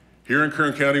 Here in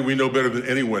Kern County, we know better than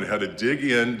anyone how to dig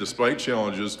in despite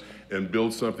challenges and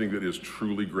build something that is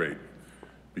truly great.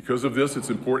 Because of this, it's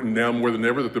important now more than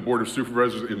ever that the Board of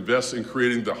Supervisors invests in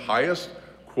creating the highest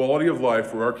quality of life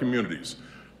for our communities.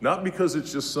 Not because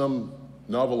it's just some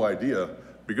novel idea,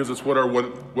 because it's what our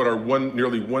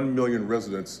nearly 1 million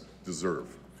residents deserve.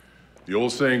 The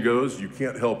old saying goes, you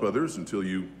can't help others until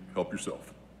you help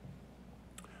yourself.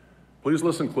 Please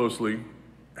listen closely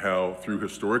how, through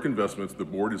historic investments, the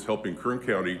board is helping Kern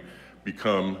County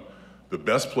become the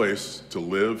best place to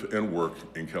live and work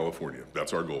in California.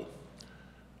 That's our goal.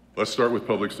 Let's start with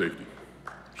public safety.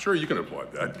 Sure, you can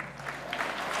applaud that.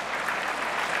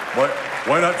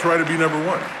 Why not try to be number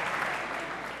one?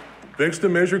 Thanks to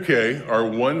Measure K, our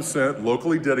 1 cent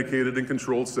locally dedicated and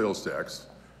controlled sales tax,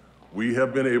 we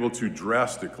have been able to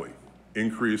drastically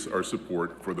increase our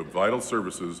support for the vital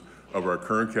services of our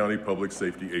Kern County public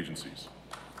safety agencies.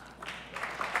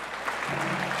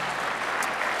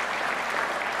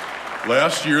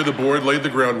 Last year, the board laid the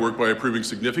groundwork by approving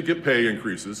significant pay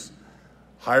increases,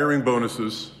 hiring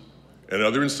bonuses, and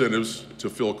other incentives to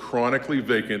fill chronically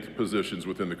vacant positions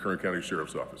within the Kern County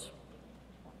Sheriff's Office.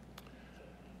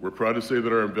 We're proud to say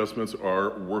that our investments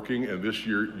are working, and this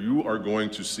year you are going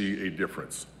to see a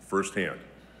difference firsthand.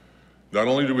 Not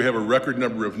only do we have a record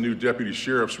number of new deputy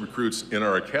sheriffs recruits in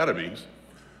our academies,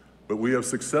 but we have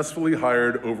successfully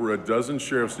hired over a dozen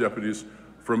sheriff's deputies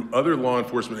from other law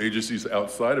enforcement agencies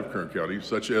outside of Kern County,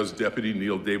 such as Deputy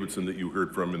Neil Davidson that you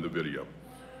heard from in the video.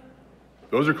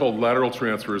 Those are called lateral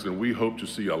transfers, and we hope to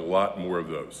see a lot more of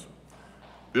those.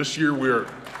 This year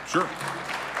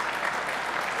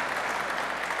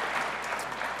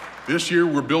This year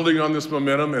we're building on this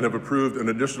momentum and have approved an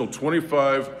additional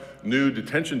 25 new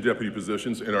detention deputy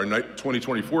positions in our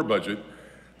 2024 budget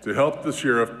to help the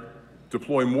sheriff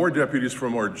deploy more deputies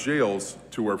from our jails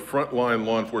to our frontline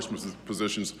law enforcement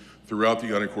positions throughout the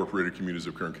unincorporated communities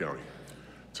of Kern County.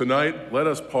 Tonight, let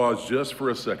us pause just for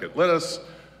a second.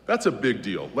 That's a big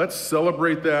deal. Let's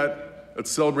celebrate that.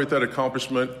 Let's celebrate that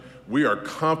accomplishment. We are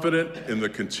confident in the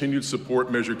continued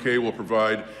support Measure K will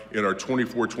provide in our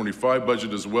 24-25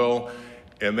 budget as well,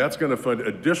 and that's going to fund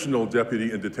additional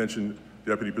deputy and detention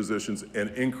deputy positions and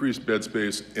increased bed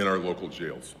space in our local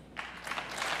jails.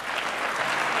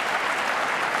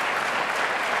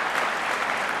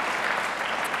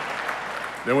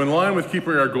 Now, in line with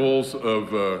keeping our goals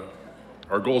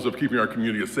of keeping our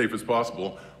community as safe as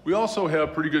possible, we also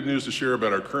have pretty good news to share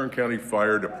about our Kern County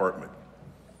Fire Department.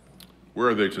 Where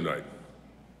are they tonight?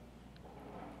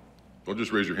 Don't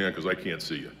just raise your hand because I can't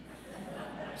see you.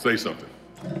 Say something.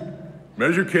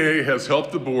 Measure K has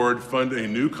helped the board fund a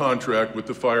new contract with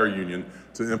the fire union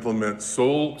to implement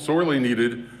sorely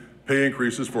needed pay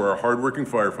increases for our hardworking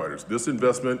firefighters. This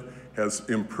investment has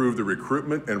improved the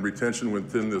recruitment and retention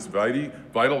within this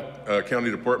vital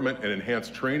county department and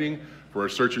enhanced training for our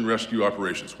search and rescue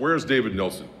operations. Where is David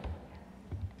Nelson?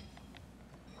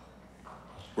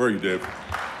 Where are you, Dave?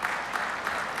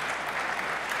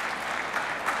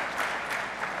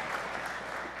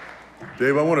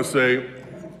 Dave, I want to say,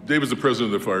 Dave is the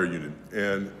president of the fire union,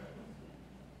 and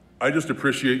I just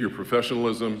appreciate your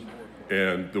professionalism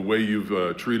and the way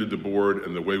you've treated the board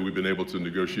and the way we've been able to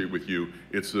negotiate with you.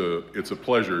 It's a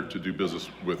pleasure to do business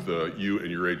with you and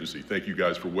your agency. Thank you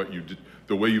guys for what you did,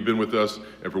 the way you've been with us,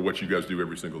 and for what you guys do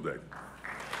every single day.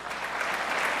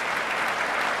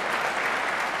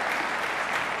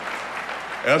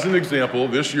 As an example,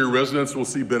 this year residents will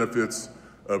see benefits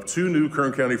of 2 new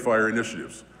Kern County fire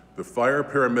initiatives: the Fire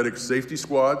Paramedic Safety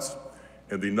Squads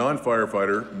and the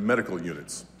Non-Firefighter Medical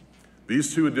Units.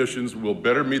 These 2 additions will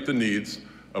better meet the needs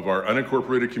of our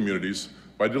unincorporated communities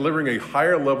by delivering a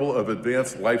higher level of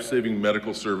advanced life-saving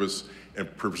medical service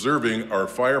and preserving our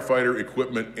firefighter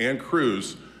equipment and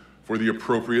crews for the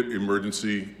appropriate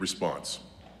emergency response.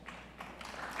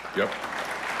 Yep.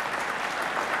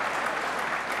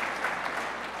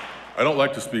 I don't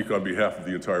like to speak on behalf of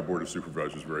the entire Board of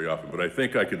Supervisors very often, but I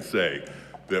think I can say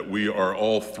that we are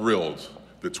all thrilled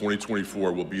that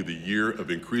 2024 will be the year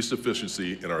of increased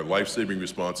efficiency in our life-saving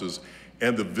responses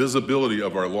and the visibility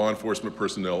of our law enforcement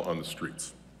personnel on the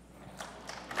streets.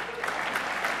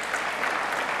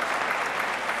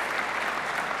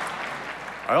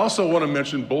 I also want to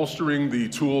mention bolstering the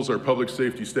tools our public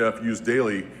safety staff use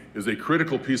daily is a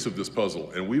critical piece of this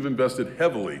puzzle, and we've invested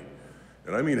heavily,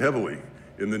 and I mean heavily,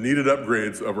 in the needed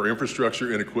upgrades of our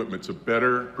infrastructure and equipment to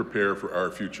better prepare for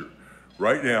our future.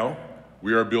 Right now,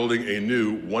 we are building a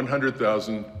new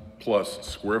 100,000 plus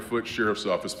square foot sheriff's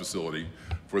office facility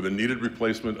for the needed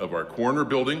replacement of our coroner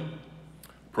building,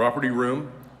 property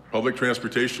room, public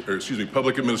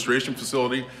administration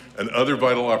facility, and other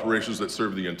vital operations that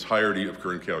serve the entirety of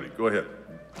Kern County. Go ahead.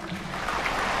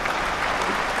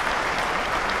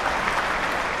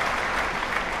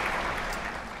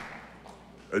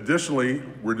 Additionally,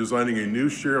 we're designing a new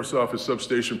sheriff's office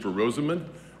substation for Rosamond,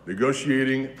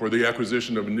 negotiating for the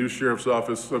acquisition of a new sheriff's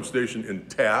office substation in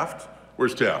Taft.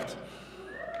 Where's Taft?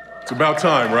 It's about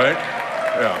time, right?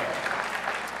 Yeah.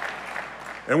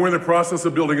 And we're in the process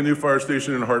of building a new fire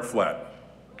station in Hart Flat.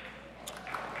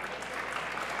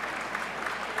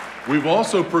 We've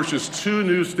also purchased 2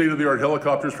 new state-of-the-art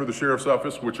helicopters for the sheriff's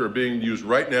office, which are being used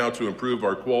right now to improve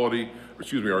our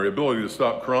our ability to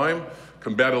stop crime,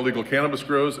 combat illegal cannabis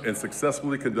grows, and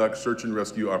successfully conduct search and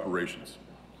rescue operations.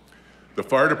 The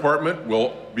fire department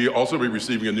will also be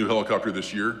receiving a new helicopter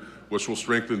this year, which will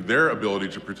strengthen their ability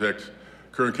to protect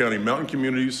Kern County mountain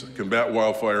communities, combat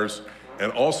wildfires,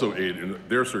 and also aid in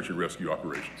their search and rescue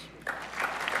operations.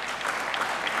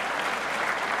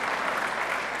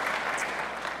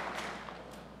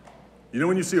 You know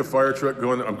when you see a fire truck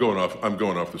going, I'm going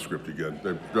off the script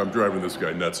again. I'm driving this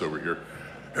guy nuts over here.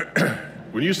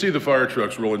 When you see the fire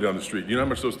trucks rolling down the street, you know how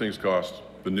much those things cost,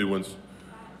 the new ones?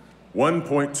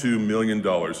 $1.2 million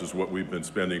is what we've been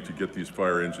spending to get these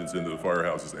fire engines into the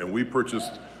firehouses. And we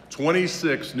purchased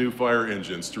 26 new fire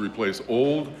engines to replace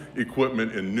old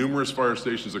equipment in numerous fire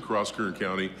stations across Kern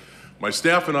County. My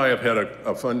staff and I have had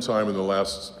a fun time in the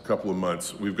last couple of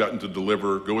months. We've gotten to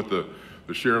go with the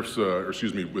sheriff's,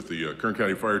 with the Kern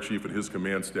County Fire Chief and his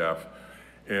command staff,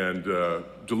 and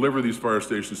deliver these fire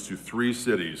stations to 3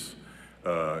 cities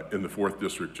in the 4th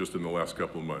District just in the last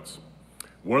couple of months.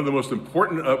 One of the most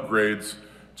important upgrades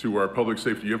to our public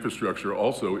safety infrastructure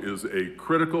also is a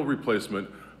critical replacement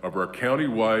of our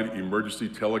county-wide emergency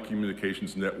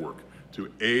telecommunications network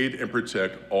to aid and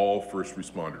protect all first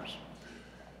responders.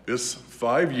 This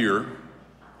 5-year,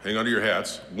 hang on to your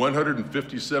hats,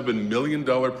 $157 million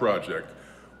project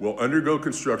will undergo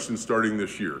construction starting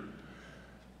this year.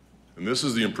 And this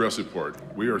is the impressive part.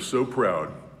 We are so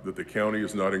proud that the county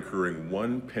is not incurring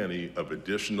 1 penny of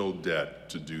additional debt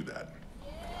to do that.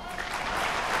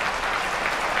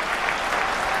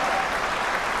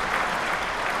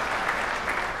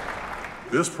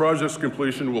 This project's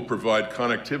completion will provide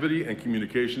connectivity and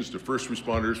communications to first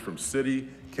responders from city,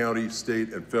 county,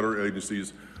 state, and federal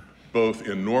agencies, both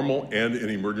in normal and in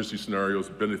emergency scenarios,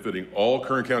 benefiting all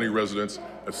Kern County residents,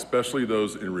 especially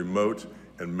those in remote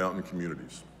and mountain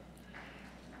communities.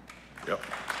 Yep,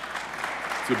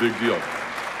 it's a big deal.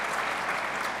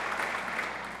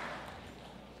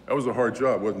 That was a hard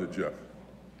job, wasn't it, Jeff?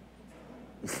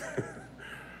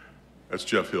 That's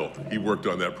Jeff Hill. He worked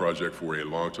on that project for a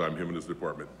long time, him and his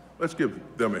department. Let's give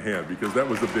them a hand because that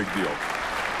was a big deal.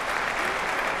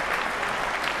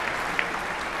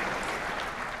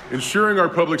 Ensuring our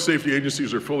public safety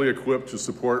agencies are fully equipped to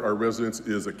support our residents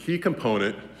is a key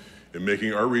component in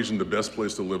making our region the best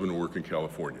place to live and work in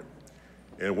California.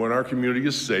 And when our community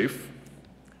is safe,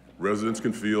 residents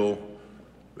can feel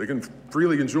they can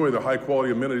freely enjoy the high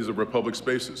quality amenities of our public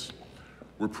spaces.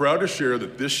 We're proud to share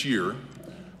that this year,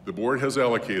 the board has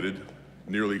allocated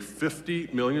nearly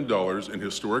 $50 million in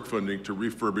historic funding to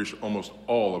refurbish almost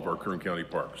all of our Kern County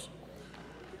parks.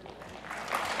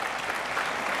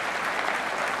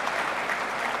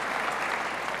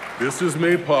 This is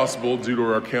made possible due to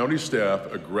our county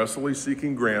staff aggressively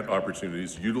seeking grant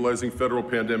opportunities, utilizing federal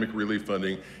pandemic relief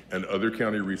funding and other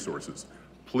county resources.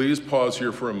 Please pause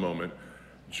here for a moment.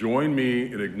 Join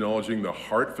me in acknowledging the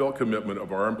heartfelt commitment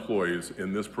of our employees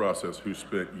in this process who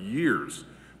spent years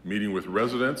meeting with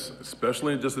residents,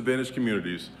 especially in disadvantaged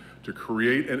communities, to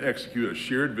create and execute a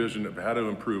shared vision of how to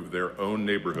improve their own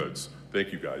neighborhoods.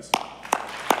 Thank you, guys.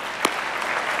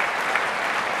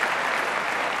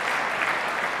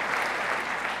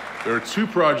 There are 2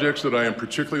 projects that I am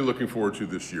particularly looking forward to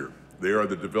this year. They are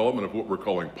the development of what we're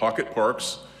calling pocket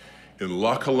parks in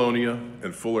La Colonia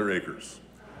and Fuller Acres.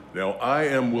 Now, I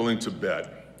am willing to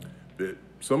bet that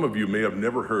some of you may have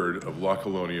never heard of La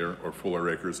Colonia or Fuller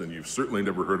Acres, and you've certainly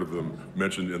never heard of them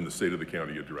mentioned in the State of the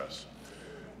County address.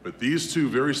 But these two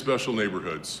very special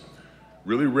neighborhoods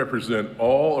really represent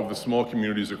all of the small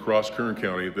communities across Kern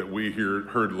County that we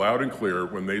heard loud and clear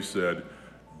when they said,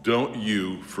 "Don't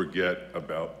you forget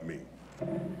about me."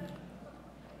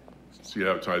 See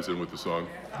how it ties in with the song?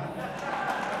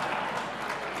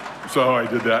 So how I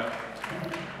did that?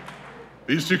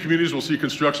 These two communities will see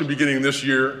construction beginning this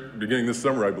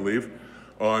summer, I believe,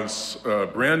 on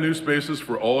brand new spaces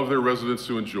for all of their residents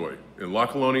to enjoy. In La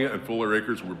Colonia and Fuller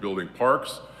Acres, we're building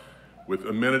parks with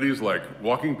amenities like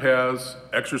walking paths,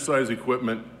 exercise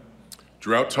equipment,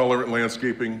 drought-tolerant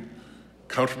landscaping,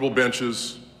 comfortable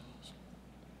benches,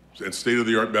 and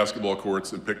state-of-the-art basketball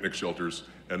courts and picnic shelters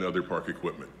and other park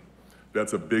equipment.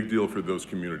 That's a big deal for those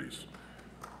communities.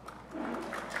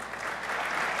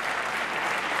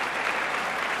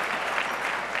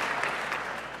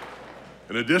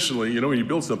 And additionally, when you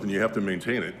build something, you have to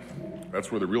maintain it. That's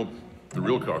where the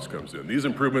real cost comes in. These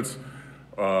improvements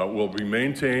will be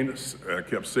maintained,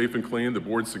 kept safe and clean. The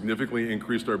board significantly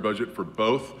increased our budget for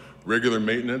both regular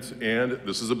maintenance and,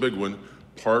 this is a big one,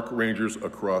 park rangers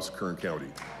across Kern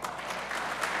County.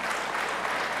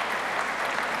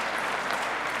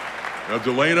 Now,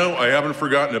 Delano, I haven't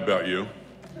forgotten about you.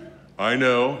 I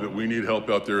know that we need help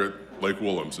out there at Lake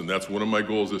Willems, and that's one of my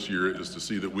goals this year, is to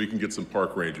see that we can get some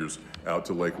park rangers out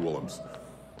to Lake Willems.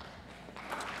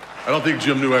 I don't think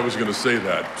Jim knew I was going to say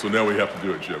that, so now we have to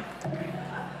do it, Jim.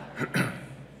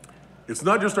 It's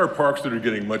not just our parks that are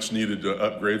getting much needed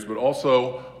upgrades, but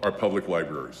also our public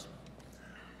libraries.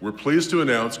 We're pleased to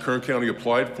announce Kern County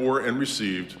applied for and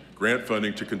received grant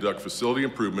funding to conduct facility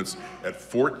improvements at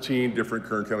 14 different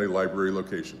Kern County library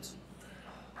locations.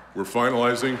 We're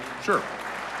finalizing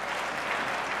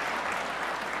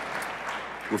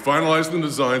the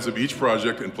designs of each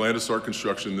project and plan to start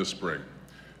construction this spring.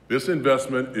 This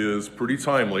investment is pretty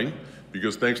timely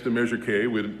because thanks to Measure K,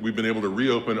 we've been able to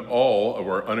reopen all of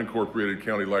our unincorporated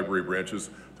county library branches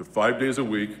to 5 days a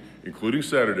week, including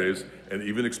Saturdays, and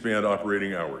even expand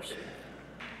operating hours.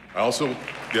 I also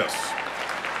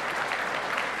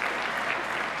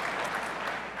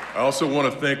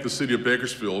want to thank the City of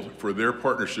Bakersfield for their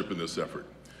partnership in this effort.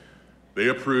 They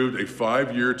approved a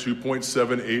 5-year,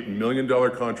 $2.78 million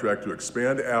contract to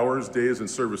expand hours, days, and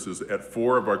services at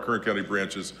 4 of our Kern County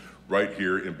branches right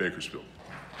here in Bakersfield.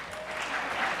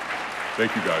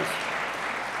 Thank you guys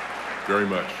very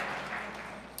much.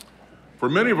 For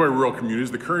many of our rural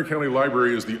communities, the Kern County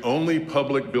Library is the only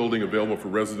public building available for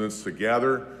residents to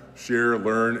gather, share,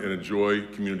 learn, and enjoy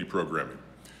community programming.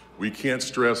 We can't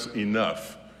stress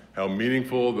enough how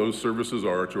meaningful those services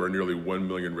are to our nearly 1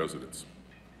 million residents.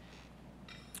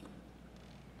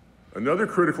 Another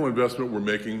critical investment we're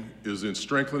making is in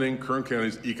strengthening Kern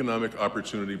County's economic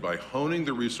opportunity by honing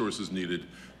the resources needed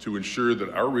to ensure that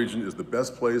our region is the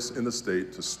best place in the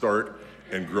state to start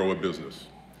and grow a business.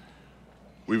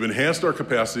 We've enhanced our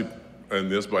capacity in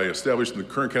this by establishing the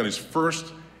Kern County's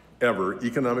first ever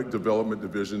Economic Development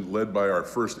Division led by our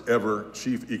first ever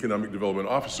Chief Economic Development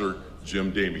Officer,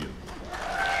 Jim Damien.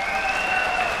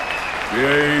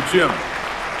 Yay, Jim.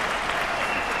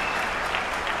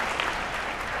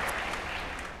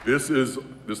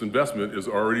 This investment is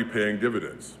already paying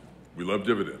dividends. We love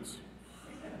dividends.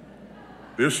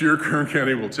 This year, Kern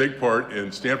County will take part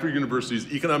in Stanford University's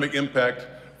Economic Impact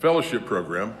Fellowship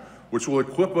Program, which will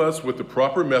equip us with the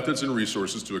proper methods and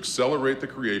resources to accelerate the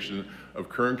creation of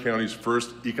Kern County's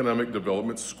first economic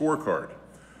development scorecard.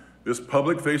 This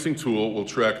public-facing tool will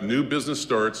track new business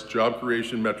starts, job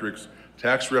creation metrics,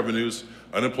 tax revenues,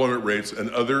 unemployment rates, and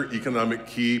other economic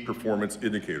key performance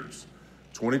indicators.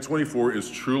 2024 is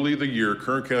truly the year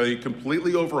Kern County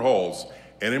completely overhauls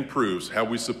and improves how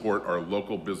we support our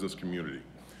local business community.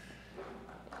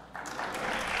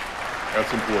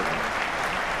 That's important.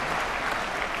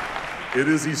 It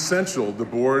is essential the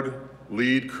board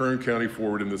lead Kern County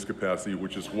forward in this capacity,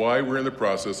 which is why we're in the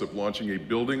process of launching a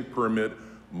building permit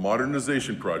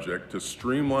modernization project to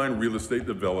streamline real estate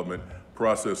development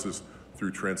processes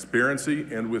through transparency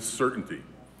and with certainty.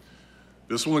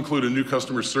 This will include a new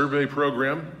customer survey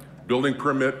program, building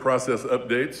permit process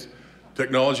updates,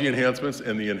 technology enhancements,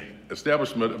 and the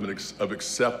establishment of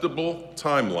acceptable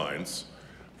timelines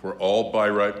for all by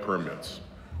right permits.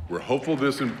 We're hopeful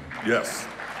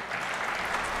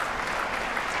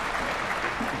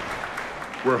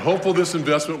We're hopeful this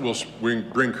investment will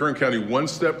bring Kern County one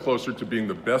step closer to being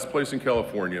the best place in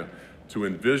California to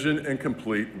envision and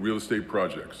complete real estate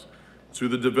projects. To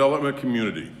the development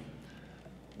community,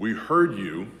 we heard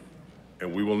you,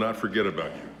 and we will not forget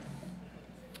about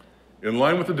you. In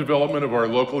line with the development of our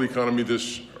local economy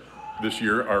this this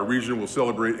year, our region will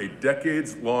celebrate a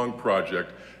decades-long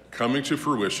project coming to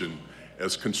fruition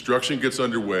as construction gets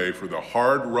underway for the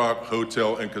Hard Rock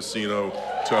Hotel and Casino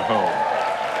to home.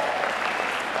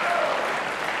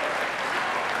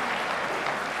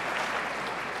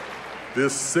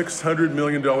 This $600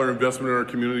 million investment in our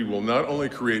community will not only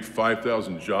create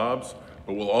 5,000 jobs,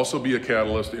 but will also be a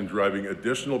catalyst in driving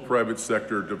additional private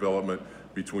sector development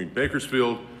between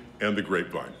Bakersfield and the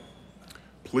Grapevine.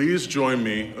 Please join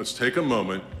me, let's take a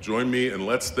moment, join me, and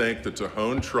let's thank the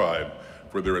Tohono Tribe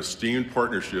for their esteemed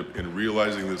partnership in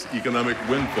realizing this economic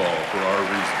windfall for our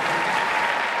region.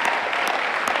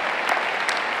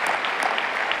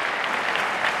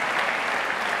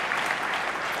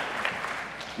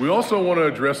 We also want to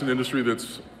address an industry that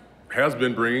has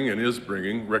been bringing and is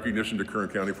bringing recognition to Kern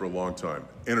County for a long time,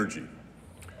 energy.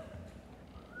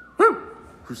 Whew!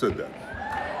 Who said that?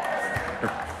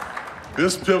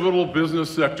 This pivotal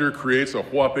business sector creates a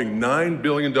whopping $9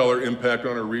 billion impact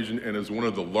on our region and is one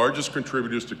of the largest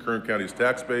contributors to Kern County's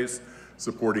tax base,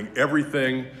 supporting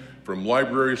everything from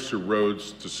libraries to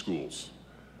roads to schools.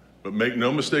 But make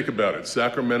no mistake about it,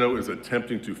 Sacramento is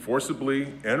attempting to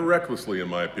forcibly and recklessly, in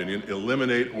my opinion,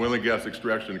 eliminate oil and gas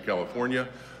extraction in California,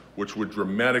 which would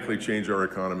dramatically change our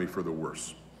economy for the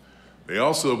worse. They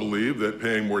also believe that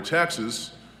paying more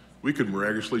taxes, we could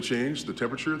miraculously change the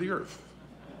temperature of the earth.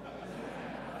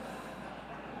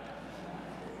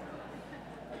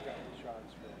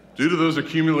 Due to those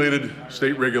accumulated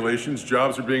state regulations,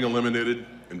 jobs are being eliminated,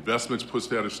 investments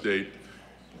pushed out of state,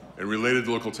 and related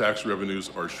local tax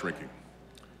revenues are shrinking.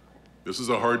 This is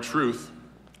a hard truth,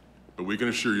 but we can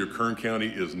assure you Kern County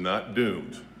is not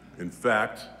doomed. In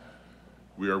fact,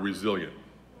 we are resilient.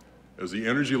 As the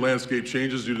energy landscape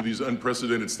changes due to these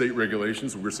unprecedented state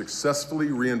regulations, we're successfully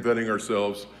reinventing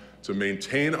ourselves to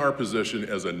maintain our position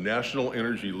as a national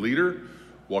energy leader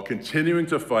while continuing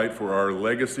to fight for our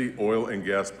legacy oil and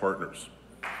gas partners.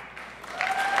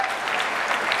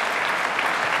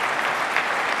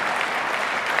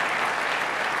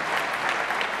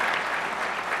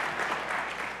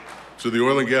 To the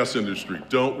oil and gas industry,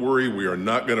 don't worry, we are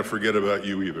not going to forget about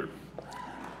you either.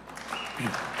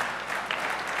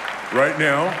 Right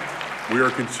now, we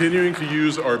are continuing to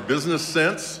use our business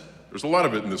sense, there's a lot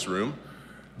of it in this room,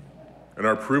 and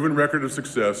our proven record of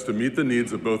success to meet the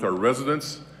needs of both our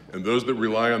residents and those that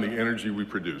rely on the energy we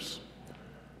produce.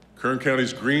 Kern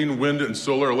County's green, wind, and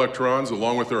solar electrons,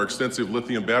 along with our extensive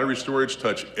lithium battery storage,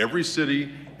 touch every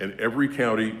city and every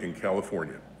county in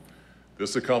California.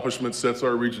 This accomplishment sets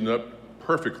our region up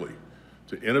perfectly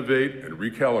to innovate and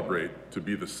recalibrate to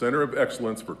be the center of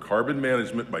excellence for carbon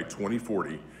management by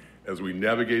 2040 as we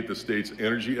navigate the state's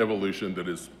energy evolution that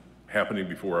is happening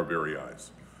before our very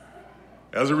eyes.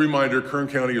 As a reminder, Kern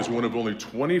County is one of only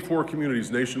 24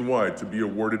 communities nationwide to be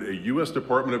awarded a U.S.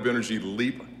 Department of Energy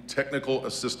LEAP Technical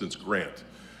Assistance Grant.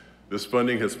 This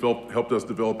funding has helped us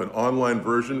develop an online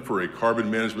version for a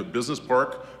carbon management business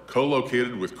park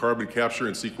co-located with carbon capture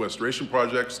and sequestration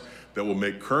projects that will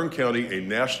make Kern County a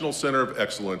national center of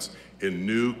excellence in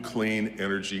new clean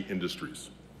energy industries.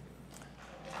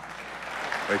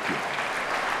 Thank you.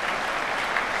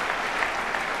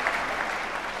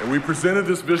 And we presented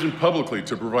this vision publicly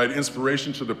to provide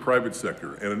inspiration to the private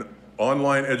sector and an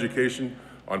online education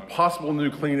on possible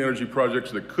new clean energy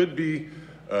projects that could be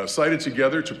cited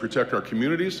together to protect our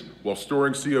communities while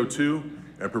storing CO2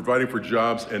 and providing for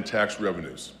jobs and tax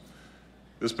revenues.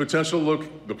 The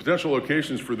potential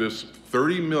locations for this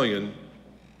 30 million,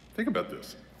 think about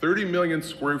this, 30 million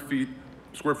square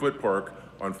foot park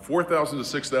on 4,000 to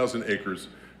 6,000 acres,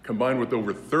 combined with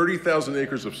over 30,000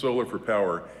 acres of solar for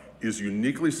power, is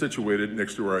uniquely situated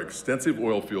next to our extensive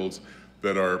oil fields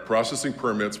that are processing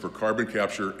permits for carbon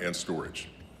capture and storage.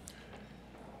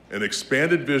 An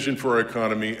expanded vision for our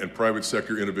economy and private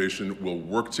sector innovation will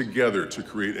work together to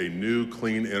create a new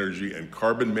clean energy and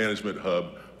carbon management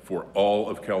hub for all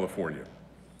of California.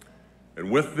 And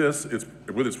with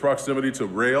its proximity to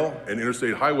rail and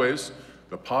interstate highways,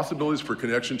 the possibilities for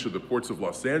connection to the ports of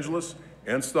Los Angeles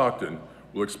and Stockton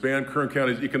will expand Kern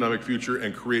County's economic future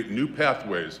and create new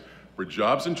pathways for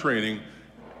jobs and training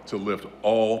to lift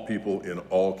all people in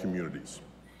all communities.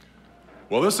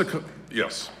 Well,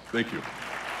 yes, thank you.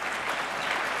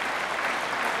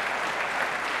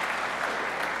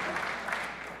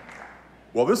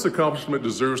 While this accomplishment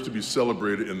deserves to be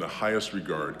celebrated in the highest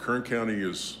regard, Kern County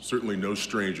is certainly no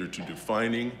stranger to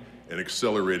defining and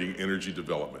accelerating energy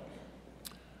development.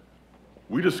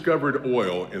 We discovered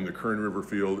oil in the Kern River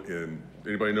field in,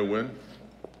 anybody know when?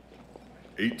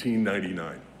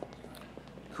 1899.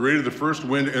 Created the first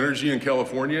wind energy in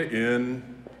California in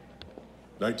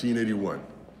 1981.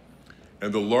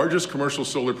 and the largest commercial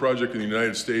solar project in the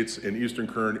United States in Eastern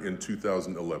Kern in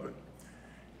 2011.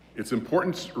 It's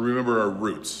important to remember our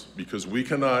roots because we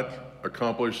cannot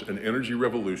accomplish an energy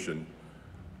revolution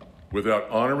without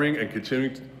honoring and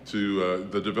continuing to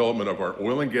the development of our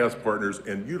oil and gas partners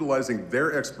and utilizing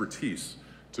their expertise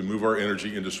to move our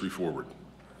energy industry forward.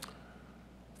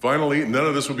 Finally, none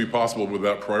of this would be possible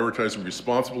without prioritizing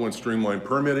responsible and streamlined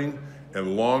permitting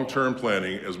and long-term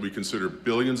planning as we consider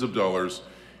billions of dollars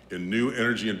in new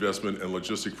energy investment and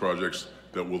logistic projects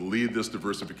that will lead this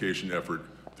diversification effort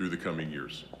through the coming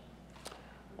years.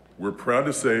 We're proud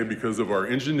to say, because of our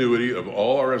ingenuity of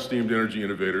all our esteemed energy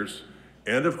innovators,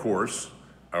 and of course,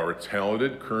 our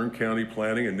talented Kern County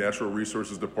Planning and Natural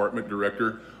Resources Department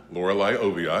Director, Lorelei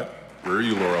Oviatt. Where are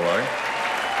you, Lorelei?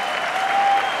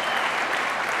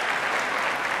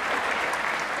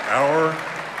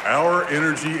 Our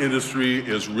energy industry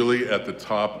is really at the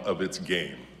top of its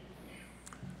game.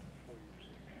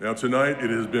 Now tonight, it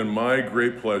has been my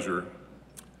great pleasure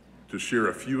to share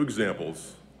a few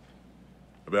examples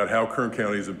about how Kern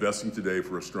County is investing today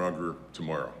for a stronger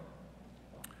tomorrow.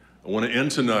 I want to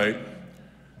end tonight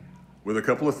with a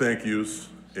couple of thank yous,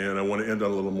 and I want to end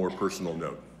on a little more personal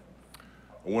note.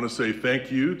 I want to say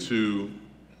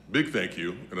big thank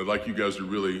you, and I'd like you guys to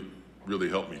really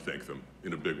help me thank them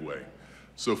in a big way.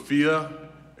 Sophia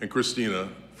and Christina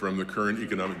from the Kern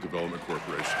Economic Development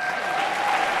Corporation.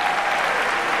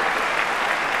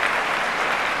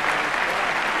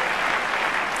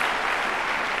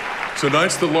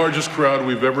 Tonight's the largest crowd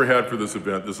we've ever had for this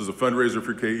event. This is a fundraiser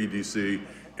for KEDC,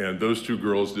 and those two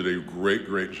girls did a great,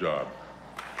 great job.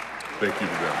 Thank you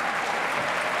to them.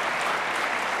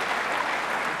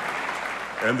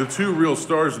 And the two real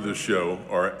stars of this show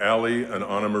are Allie and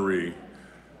Anna Marie.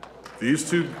 These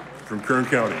two from Kern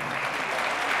County.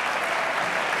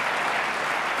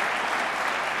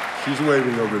 She's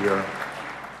waving over there.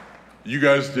 You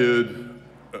guys did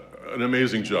an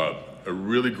amazing job, a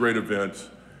really great event,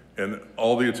 and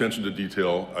all the attention to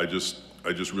detail, I just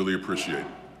really appreciate.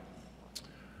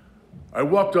 I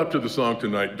walked up to the song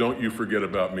tonight, Don't You Forget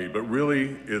About Me, but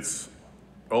really it's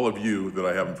all of you that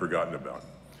I haven't forgotten about.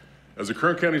 As a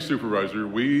Kern County Supervisor,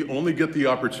 we only get the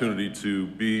opportunity to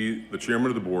be the chairman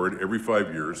of the board every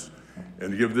 5 years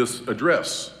and give this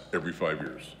address every 5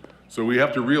 years. So we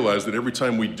have to realize that every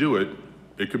time we do it,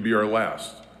 it could be our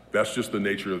last. That's just the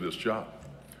nature of this job.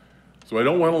 So I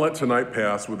don't want to let tonight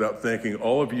pass without thanking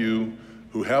all of you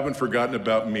who haven't forgotten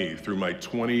about me through my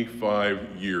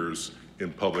 25 years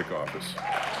in public office.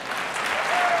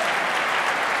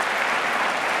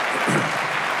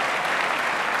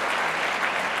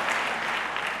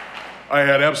 I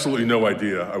had absolutely no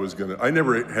idea I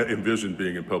never had envisioned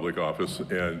being in public office,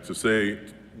 and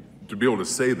to be able to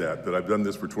say that I've done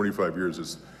this for 25 years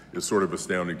is sort of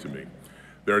astounding to me.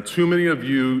 There are too many of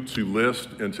you to list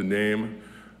and to name,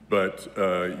 but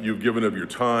you've given of your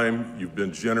time, you've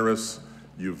been generous,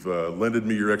 you've lended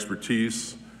me your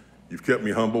expertise, you've kept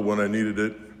me humble when I needed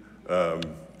it,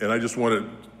 and I just want to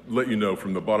let you know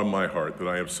from the bottom of my heart that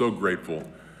I am so grateful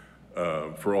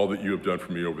for all that you have done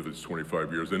for me over these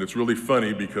 25 years. And it's really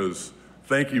funny because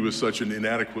thank you is such an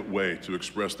inadequate way to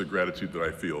express the gratitude that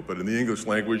I feel, but in the English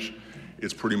language,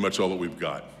 it's pretty much all that we've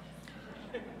got.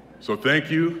 So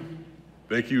thank you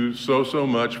so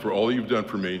much for all that you've done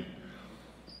for me.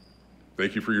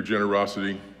 Thank you for your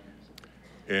generosity,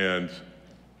 and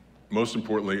most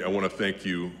importantly, I want to thank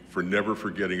you for never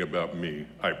forgetting about me.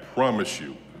 I promise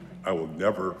you, I will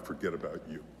never forget about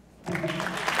you.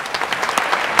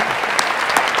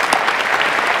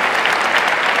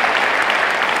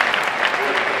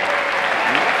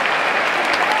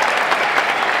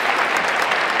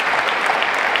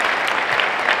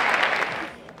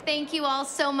 Thank you all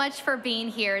so much for being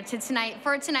here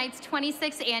for tonight's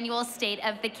 26th Annual State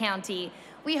of the County.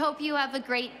 We hope you have a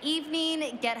great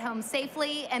evening, get home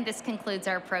safely, and this concludes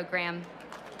our program.